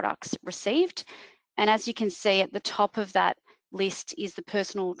complaint products received. And as you can see at the top of that list is the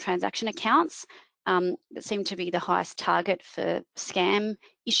personal transaction accounts that seem to be the highest target for scam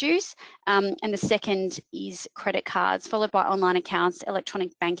issues. And the second is credit cards, followed by online accounts,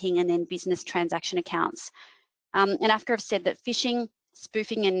 electronic banking, and then business transaction accounts. And AFCA have said that phishing,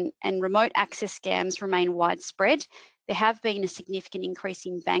 spoofing and remote access scams remain widespread. There have been a significant increase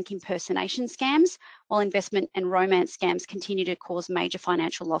in bank impersonation scams, while investment and romance scams continue to cause major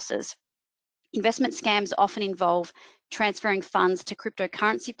financial losses. Investment scams often involve transferring funds to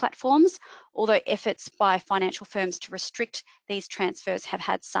cryptocurrency platforms, although efforts by financial firms to restrict these transfers have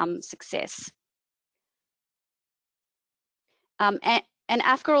had some success. And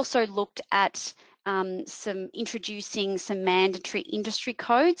AFCA also looked at introducing some mandatory industry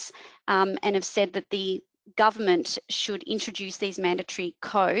codes and have said that the government should introduce these mandatory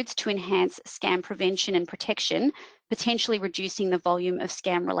codes to enhance scam prevention and protection, potentially reducing the volume of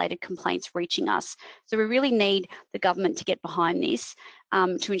scam-related complaints reaching us. So we really need the government to get behind this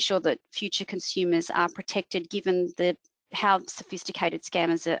to ensure that future consumers are protected, given how sophisticated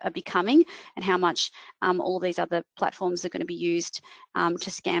scammers are becoming and how much all these other platforms are going to be used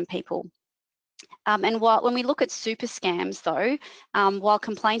to scam people. And when we look at super scams though, while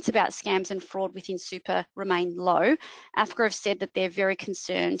complaints about scams and fraud within super remain low, AFCA have said that they're very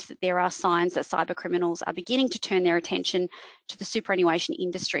concerned that there are signs that cyber criminals are beginning to turn their attention to the superannuation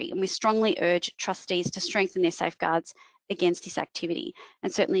industry. And we strongly urge trustees to strengthen their safeguards against this activity.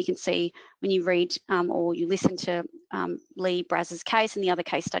 And certainly you can see when you read or you listen to Lee Braz's case and the other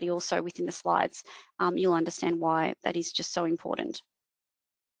case study also within the slides, you'll understand why that is just so important.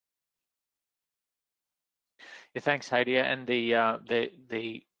 Yeah, thanks, Hadia. And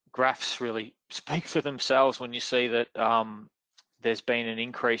the graphs really speak for themselves when you see that there's been an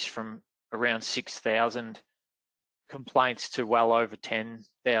increase from around 6,000 complaints to well over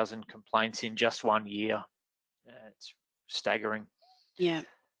 10,000 complaints in just 1 year. It's staggering. Yeah.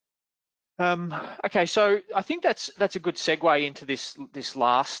 Okay, so I think that's a good segue into this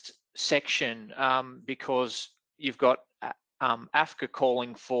last section, because you've got AFCA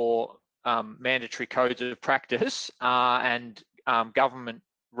calling for mandatory codes of practice and government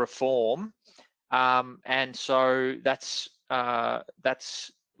reform, and so that's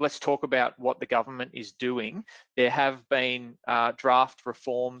let's talk about what the government is doing. There have been draft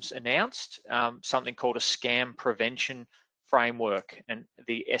reforms announced, something called a scam prevention framework, and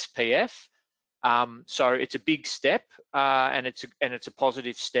the SPF. So it's a big step, and it's a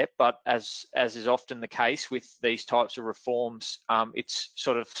positive step. But as is often the case with these types of reforms, it's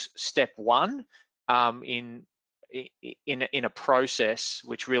sort of step one in a process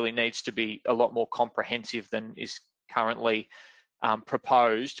which really needs to be a lot more comprehensive than is currently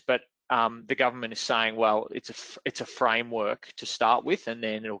proposed. But the government is saying, well, it's a framework to start with, and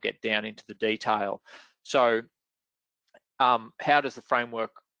then it'll get down into the detail. So how does the framework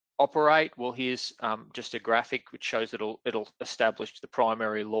operate? Well, here's just a graphic which shows it'll establish the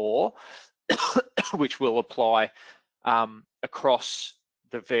primary law, which will apply across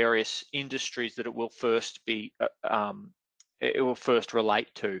the various industries that it will first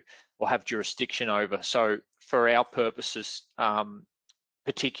relate to or have jurisdiction over. So for our purposes,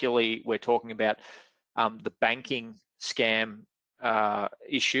 particularly, we're talking about the banking scam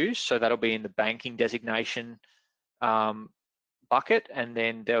issues. So that'll be in the banking designation bucket, and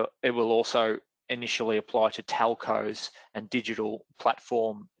then it will also initially apply to telcos and digital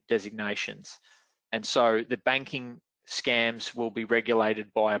platform designations. And so the banking scams will be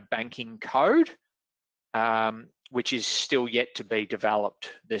regulated by a banking code, which is still yet to be developed.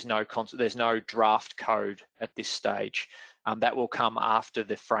 There's no draft code at this stage. That will come after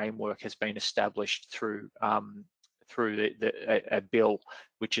the framework has been established through a bill,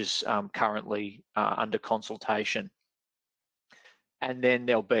 which is currently under consultation. And then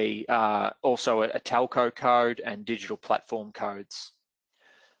there'll be also a telco code and digital platform codes.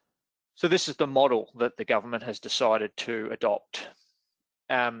 So this is the model that the government has decided to adopt.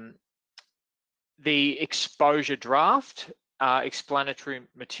 The exposure draft explanatory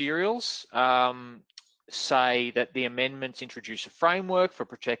materials say that the amendments introduce a framework for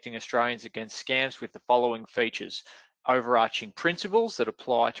protecting Australians against scams with the following features: overarching principles that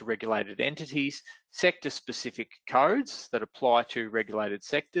apply to regulated entities, sector-specific codes that apply to regulated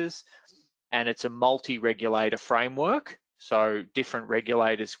sectors, and it's a multi-regulator framework. So different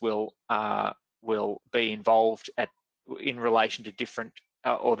regulators will be involved in relation to different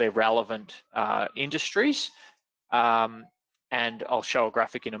or their relevant industries. And I'll show a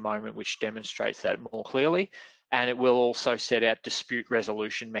graphic in a moment which demonstrates that more clearly. And it will also set out dispute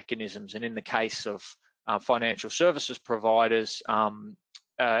resolution mechanisms. And in the case of financial services providers,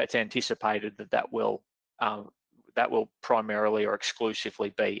 it's anticipated that will primarily or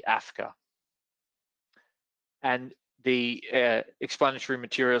exclusively be AFCA. And the explanatory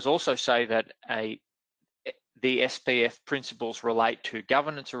materials also say that the SPF principles relate to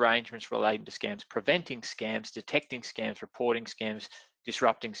governance arrangements relating to scams, preventing scams, detecting scams, reporting scams,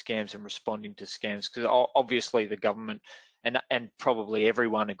 disrupting scams, and responding to scams. Because obviously the government and probably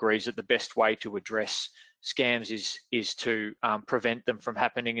everyone agrees that the best way to address scams is to prevent them from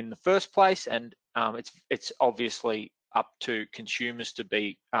happening in the first place. And it's obviously up to consumers to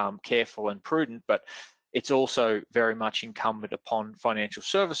be careful and prudent, but it's also very much incumbent upon financial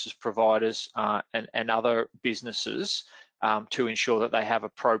services providers and other businesses to ensure that they have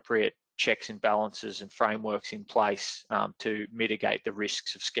appropriate checks and balances and frameworks in place to mitigate the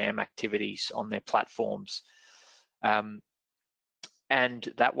risks of scam activities on their platforms. And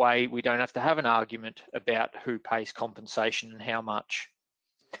that way we don't have to have an argument about who pays compensation and how much.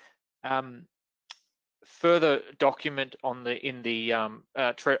 Further document on the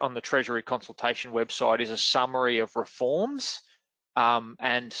Treasury consultation website is a summary of reforms,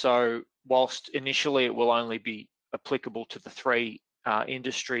 and so whilst initially it will only be applicable to the three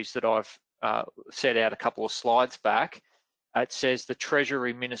industries that I've set out a couple of slides back, it says the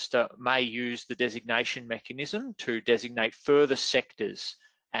Treasury Minister may use the designation mechanism to designate further sectors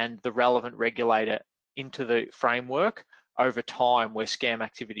and the relevant regulator into the framework over time where scam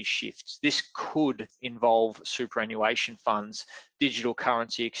activity shifts. This could involve superannuation funds, digital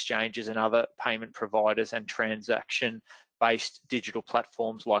currency exchanges and other payment providers, and transaction-based digital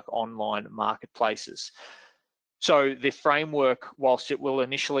platforms like online marketplaces. So the framework, whilst it will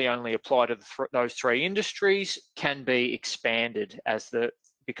initially only apply to those three industries, can be expanded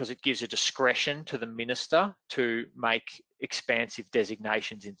because it gives a discretion to the minister to make expansive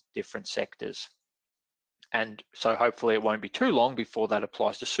designations into different sectors. And so hopefully it won't be too long before that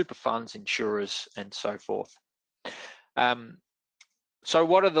applies to super funds, insurers, and so forth. So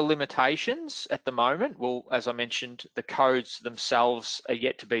what are the limitations at the moment? Well, as I mentioned, the codes themselves are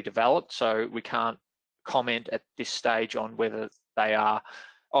yet to be developed, so we can't comment at this stage on whether they are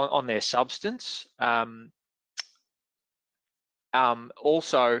on their substance.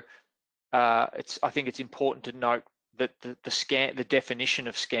 Also, I think it's important to note that the definition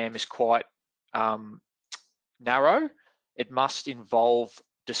of scam is quite narrow. It must involve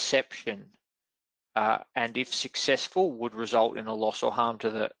deception, and if successful, would result in a loss or harm to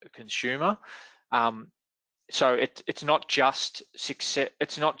the consumer. So it's not just successful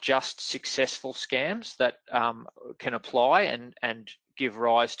scams that can apply and give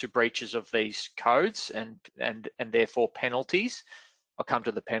rise to breaches of these codes and therefore penalties. I'll come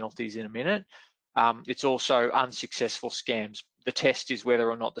to the penalties in a minute. It's also unsuccessful scams. The test is whether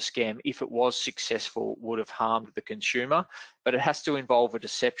or not the scam, if it was successful, would have harmed the consumer, but it has to involve a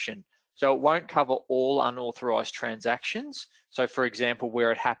deception. So it won't cover all unauthorized transactions. So for example,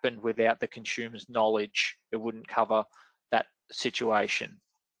 where it happened without the consumer's knowledge, it wouldn't cover that situation.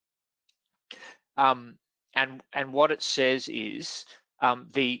 And what it says is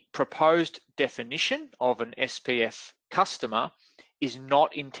the proposed definition of an SPF customer is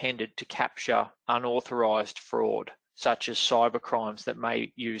not intended to capture unauthorized fraud, such as cybercrimes that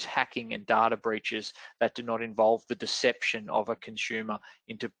may use hacking and data breaches that do not involve the deception of a consumer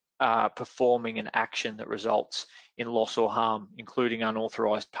into performing an action that results in loss or harm, including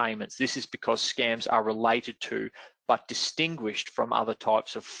unauthorized payments. This is because scams are related to but distinguished from other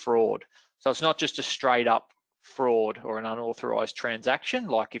types of fraud. So it's not just a straight up fraud or an unauthorized transaction,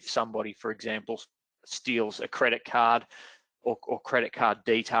 like if somebody, for example, steals a credit card or credit card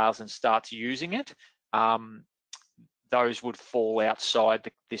details and starts using it. Those would fall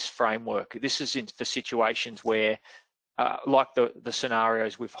outside this framework. This is for situations where like the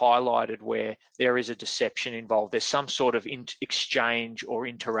scenarios we've highlighted where there is a deception involved. There's some sort of exchange or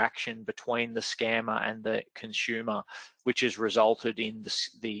interaction between the scammer and the consumer, which has resulted in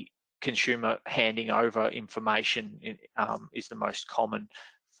the consumer handing over information is the most common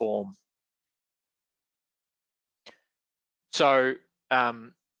form. So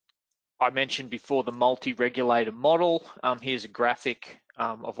I mentioned before the multi-regulator model. Here's a graphic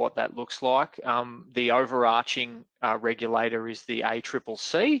of what that looks like. The overarching regulator is the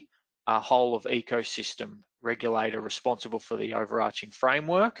ACCC, a whole of ecosystem regulator responsible for the overarching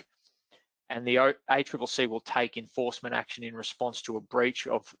framework. And the ACCC will take enforcement action in response to a breach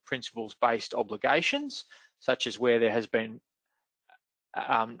of principles-based obligations, such as where there has been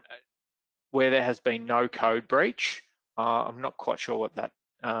no code breach. I'm not quite sure what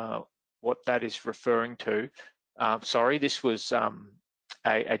that is referring to. Sorry, this was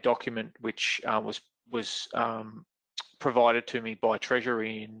a document which was provided to me by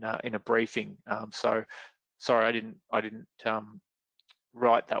Treasury in a briefing. So sorry, I didn't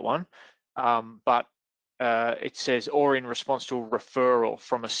write that one. But it says, or in response to a referral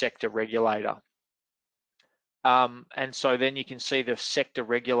from a sector regulator. And so then you can see the sector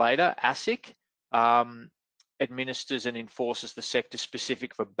regulator, ASIC, administers and enforces the sector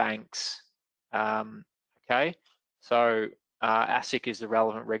specific for banks. Okay, so ASIC is the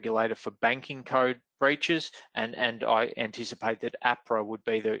relevant regulator for banking code breaches, and I anticipate that APRA would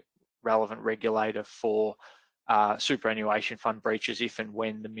be the relevant regulator for superannuation fund breaches if and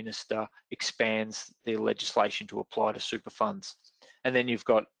when the minister expands the legislation to apply to super funds. And then you've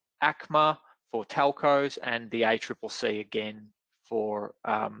got ACMA for telcos and the ACCC again for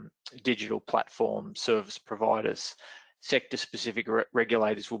digital platform service providers. Sector-specific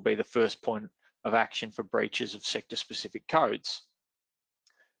regulators will be the first point of action for breaches of sector-specific codes.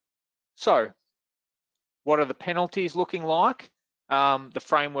 So, what are the penalties looking like? The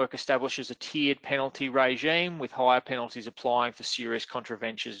framework establishes a tiered penalty regime with higher penalties applying for serious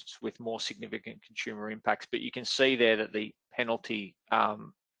contraventions with more significant consumer impacts. But you can see there that the penalty,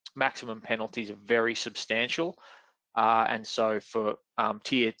 maximum penalties are very substantial. And so for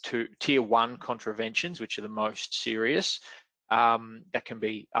tier 1 contraventions, which are the most serious, that can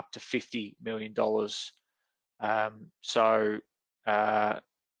be up to $50 million. So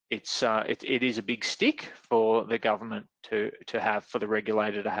it is a big stick for the government to have, for the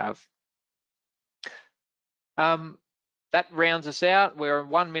regulator to have. That rounds us out. We're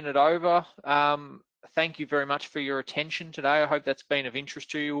 1 minute over. thank you very much for your attention today. I hope that's been of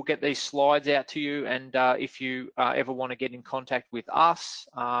interest to you. We'll get these slides out to you, and if you ever want to get in contact with us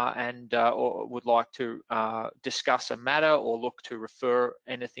or would like to discuss a matter or look to refer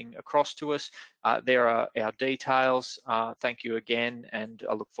anything across to us, there are our details. Thank you again, and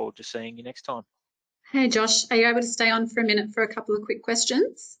I look forward to seeing you next time. Hey Josh, are you able to stay on for a minute for a couple of quick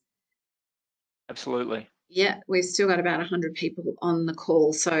questions? Absolutely. Yeah, we've still got about 100 people on the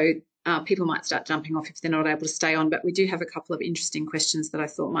call, so people might start jumping off if they're not able to stay on, but we do have a couple of interesting questions that I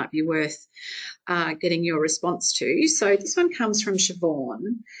thought might be worth getting your response to. So this one comes from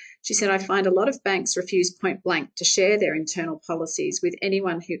Siobhan. She said, I find a lot of banks refuse point blank to share their internal policies with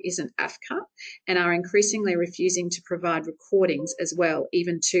anyone who isn't AFCA and are increasingly refusing to provide recordings as well,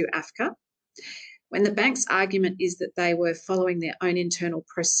 even to AFCA. When the bank's argument is that they were following their own internal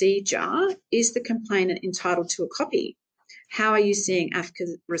procedure, is the complainant entitled to a copy? How are you seeing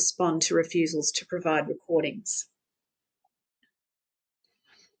AFCA respond to refusals to provide recordings?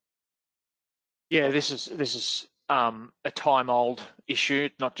 Yeah, this is a time-old issue,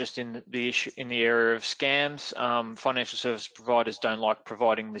 not just in the area of scams. Financial service providers don't like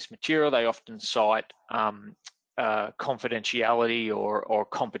providing this material. They often cite confidentiality or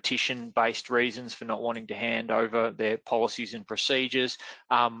competition-based reasons for not wanting to hand over their policies and procedures.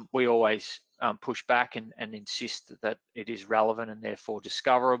 We always push back and insist that it is relevant and therefore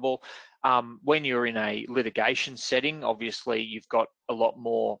discoverable. When you're in a litigation setting, obviously you've got a lot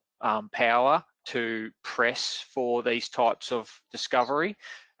more power to press for these types of discovery.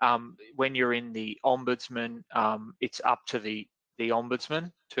 When you're in the Ombudsman, it's up to the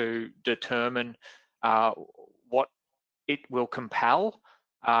Ombudsman to determine what it will compel,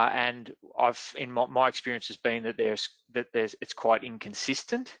 and my experience has been that it's quite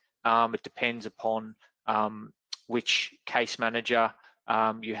inconsistent. It depends upon which case manager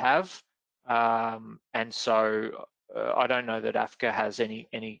you have, and so I don't know that AFCA has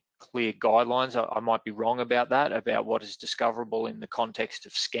any clear guidelines. I might be wrong about that, about what is discoverable in the context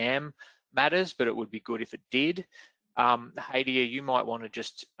of scam matters, but it would be good if it did. Hadia, you might want to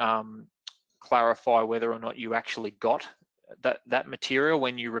just clarify whether or not you actually got that material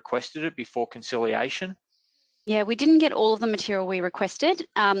when you requested it before conciliation. Yeah, we didn't get all of the material we requested.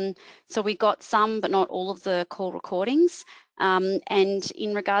 So we got some, but not all of the call recordings. And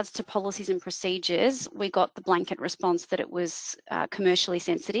in regards to policies and procedures, we got the blanket response that it was commercially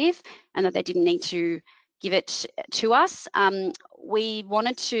sensitive and that they didn't need to give it to us. We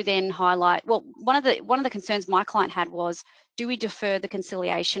wanted to then highlight, well, one of the concerns my client had was, do we defer the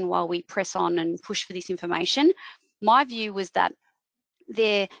conciliation while we press on and push for this information? My view was that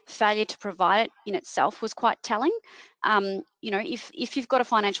their failure to provide it in itself was quite telling. You know, if you've got a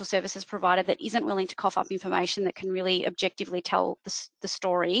financial services provider that isn't willing to cough up information that can really objectively tell the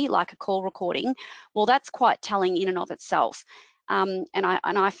story, like a call recording, well, that's quite telling in and of itself. And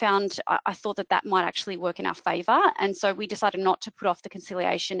I thought that might actually work in our favour, and so we decided not to put off the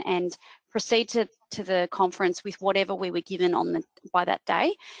conciliation and proceed to the conference with whatever we were given by that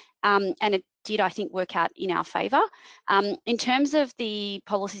day. And it did, I think, work out in our favour. In terms of the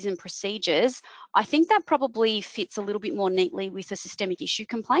policies and procedures, I think that probably fits a little bit more neatly with a systemic issue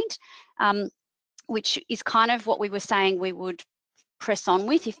complaint, which is kind of what we were saying we would press on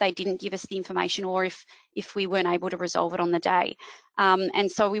with if they didn't give us the information, or if we weren't able to resolve it on the day.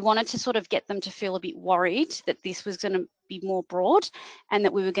 And so we wanted to sort of get them to feel a bit worried that this was going to be more broad, and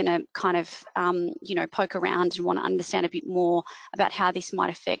that we were going to kind of you know, poke around and want to understand a bit more about how this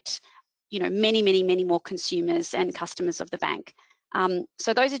might affect, you know, many more consumers and customers of the bank.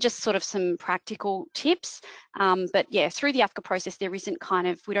 So those are just sort of some practical tips. But yeah, through the AFCA process, there isn't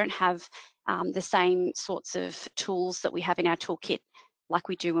we don't have the same sorts of tools that we have in our toolkit like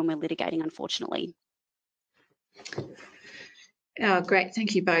we do when we're litigating, unfortunately. Oh, great.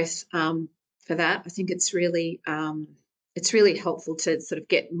 Thank you both for that. I think it's really helpful to sort of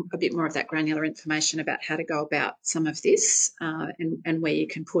get a bit more of that granular information about how to go about some of this and where you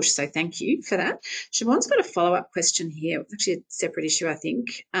can push. So thank you for that. Siobhan's got a follow-up question here. It's actually a separate issue, I think.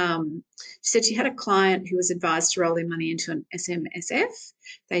 She said she had a client who was advised to roll their money into an SMSF.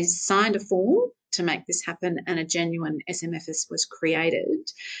 They signed a form to make this happen, and a genuine SMSF was created.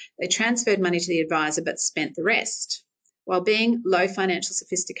 They transferred money to the advisor but spent the rest. While being low financial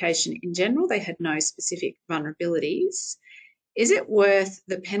sophistication in general, they had no specific vulnerabilities. Is it worth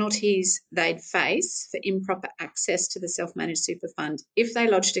the penalties they'd face for improper access to the self-managed super fund if they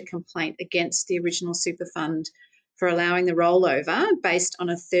lodged a complaint against the original super fund for allowing the rollover based on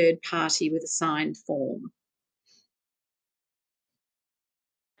a third party with a signed form?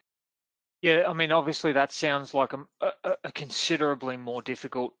 Yeah, I mean, obviously that sounds like a considerably more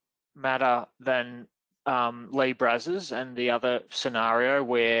difficult matter than Lee Brazzers, and the other scenario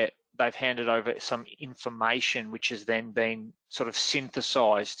where they've handed over some information which has then been sort of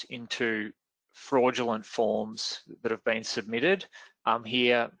synthesized into fraudulent forms that have been submitted.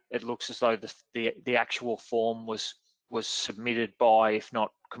 Here, it looks as though the actual form was submitted by, if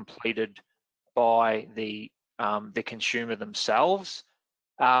not completed by, the consumer themselves.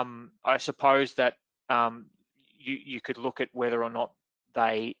 I suppose that you could look at whether or not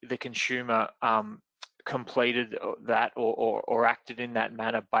the consumer completed that or acted in that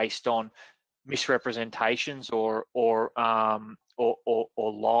manner based on misrepresentations or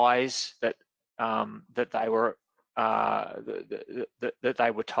lies that they were that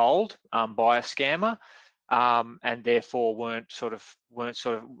they were told by a scammer, and therefore weren't sort of,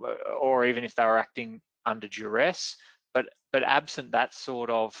 or even if they were acting under duress. But absent that sort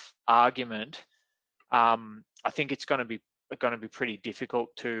of argument, I think it's going to be pretty difficult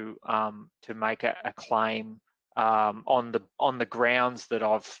to make a claim on the grounds that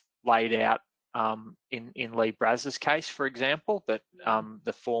I've laid out in Lee Brazzers' case, for example, that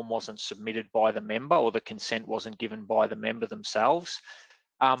the form wasn't submitted by the member or the consent wasn't given by the member themselves.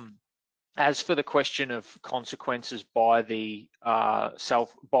 As for the question of consequences by the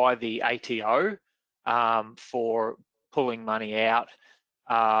ATO for pulling money out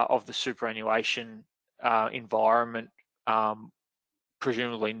of the superannuation environment,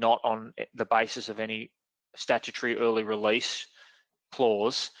 presumably not on the basis of any statutory early release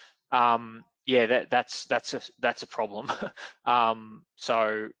clause, yeah, that's a problem.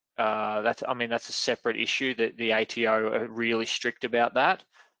 So that's a separate issue. That the ATO are really strict about that,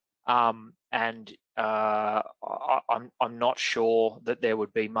 and I'm not sure that there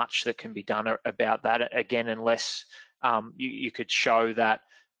would be much that can be done about that, again, unless you could show that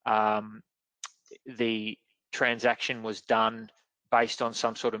the transaction was done based on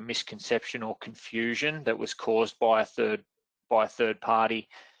some sort of misconception or confusion that was caused by a third party.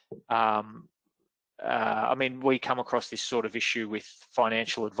 I mean, we come across this sort of issue with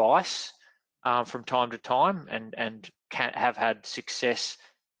financial advice from time to time, and have had success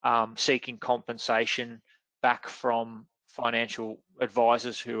seeking compensation back from financial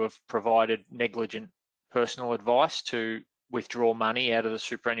advisors who have provided negligent personal advice to withdraw money out of the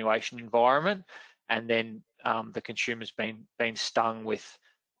superannuation environment, and then the consumer's been stung with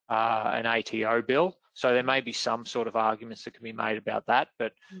an ATO bill. So there may be some sort of arguments that can be made about that,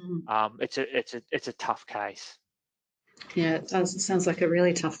 but it's a tough case. Yeah, it does. It sounds like a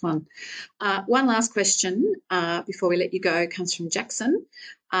really tough one. One last question before we let you go comes from Jackson.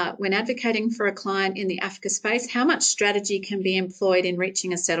 When advocating for a client in the AFCA space, how much strategy can be employed in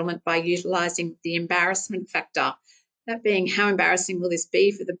reaching a settlement by utilising the embarrassment factor? That being, how embarrassing will this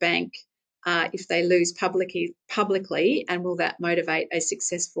be for the bank if they lose publicly, and will that motivate a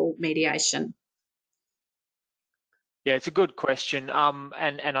successful mediation? Yeah, it's a good question,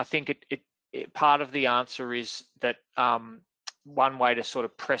 and I think it part of the answer is that one way to sort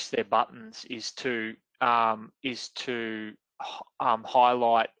of press their buttons is to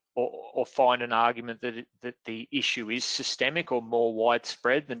highlight or find an argument that the issue is systemic or more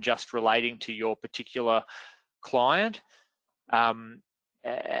widespread than just relating to your particular client, and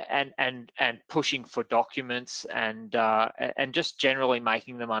pushing for documents and just generally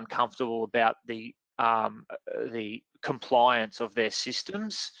making them uncomfortable about the compliance of their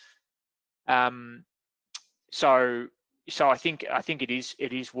systems. So I think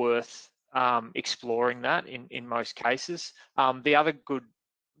it is worth exploring that in most cases. The other good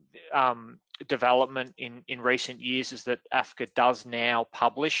development in recent years is that AFCA does now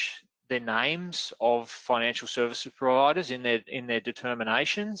publish the names of financial services providers in their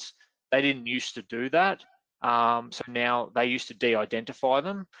determinations. They didn't used to do that. So now they used to de-identify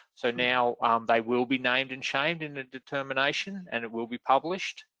them. So now they will be named and shamed in the determination, and it will be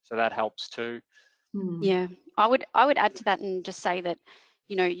published. So that helps too. Yeah, I would add to that and just say that,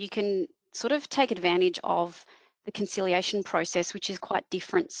 you can sort of take advantage of the conciliation process, which is quite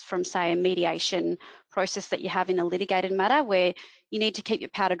different from, say, a mediation process that you have in a litigated matter, where you need to keep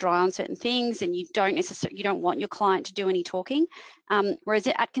your powder dry on certain things, and you don't want your client to do any talking. Whereas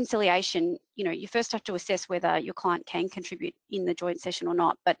at conciliation, you first have to assess whether your client can contribute in the joint session or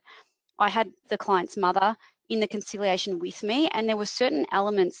not. But I had the client's mother in the conciliation with me, and there were certain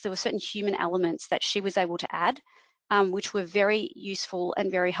human elements that she was able to add, which were very useful and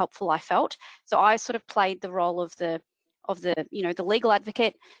very helpful, I felt. So I sort of played the role of the legal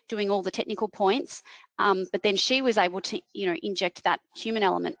advocate, doing all the technical points, but then she was able to inject that human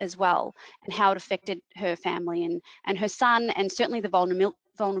element as well, and how it affected her family and her son, and certainly the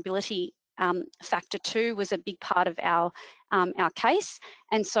vulnerability factor 2 was a big part of our case,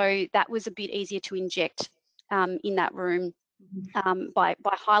 and so that was a bit easier to inject in that room by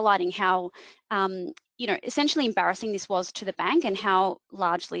highlighting how essentially embarrassing this was to the bank and how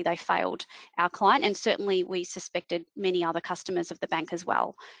largely they failed our client, and certainly we suspected many other customers of the bank as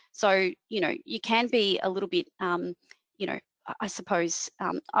well. So you can be a little bit I suppose,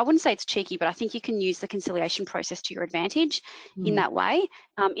 I wouldn't say it's cheeky, but I think you can use the conciliation process to your advantage in that way,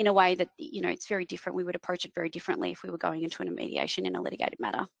 in a way that, it's very different. We would approach it very differently if we were going into a mediation in a litigated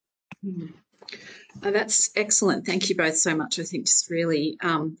matter. That's excellent. Thank you both so much. I think it's really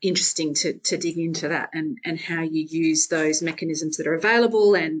interesting to dig into that and how you use those mechanisms that are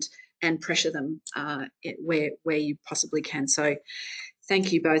available and pressure them where you possibly can. So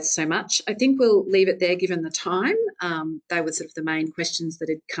thank you both so much. I think we'll leave it there given the time. They were sort of the main questions that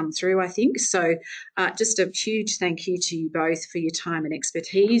had come through, I think. So just a huge thank you to you both for your time and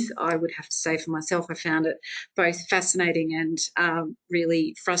expertise. I would have to say for myself, I found it both fascinating and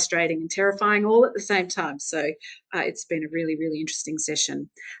really frustrating and terrifying all at the same time. So it's been a really, really interesting session.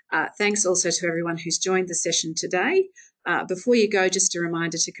 Thanks also to everyone who's joined the session today. Before you go, just a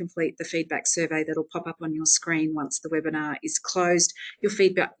reminder to complete the feedback survey that'll pop up on your screen once the webinar is closed. Your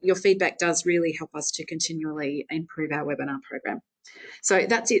feedback does really help us to continually improve our webinar program. So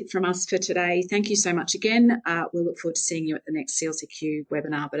that's it from us for today. Thank you so much again. We'll look forward to seeing you at the next CLCQ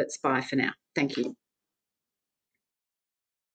webinar, but it's bye for now. Thank you.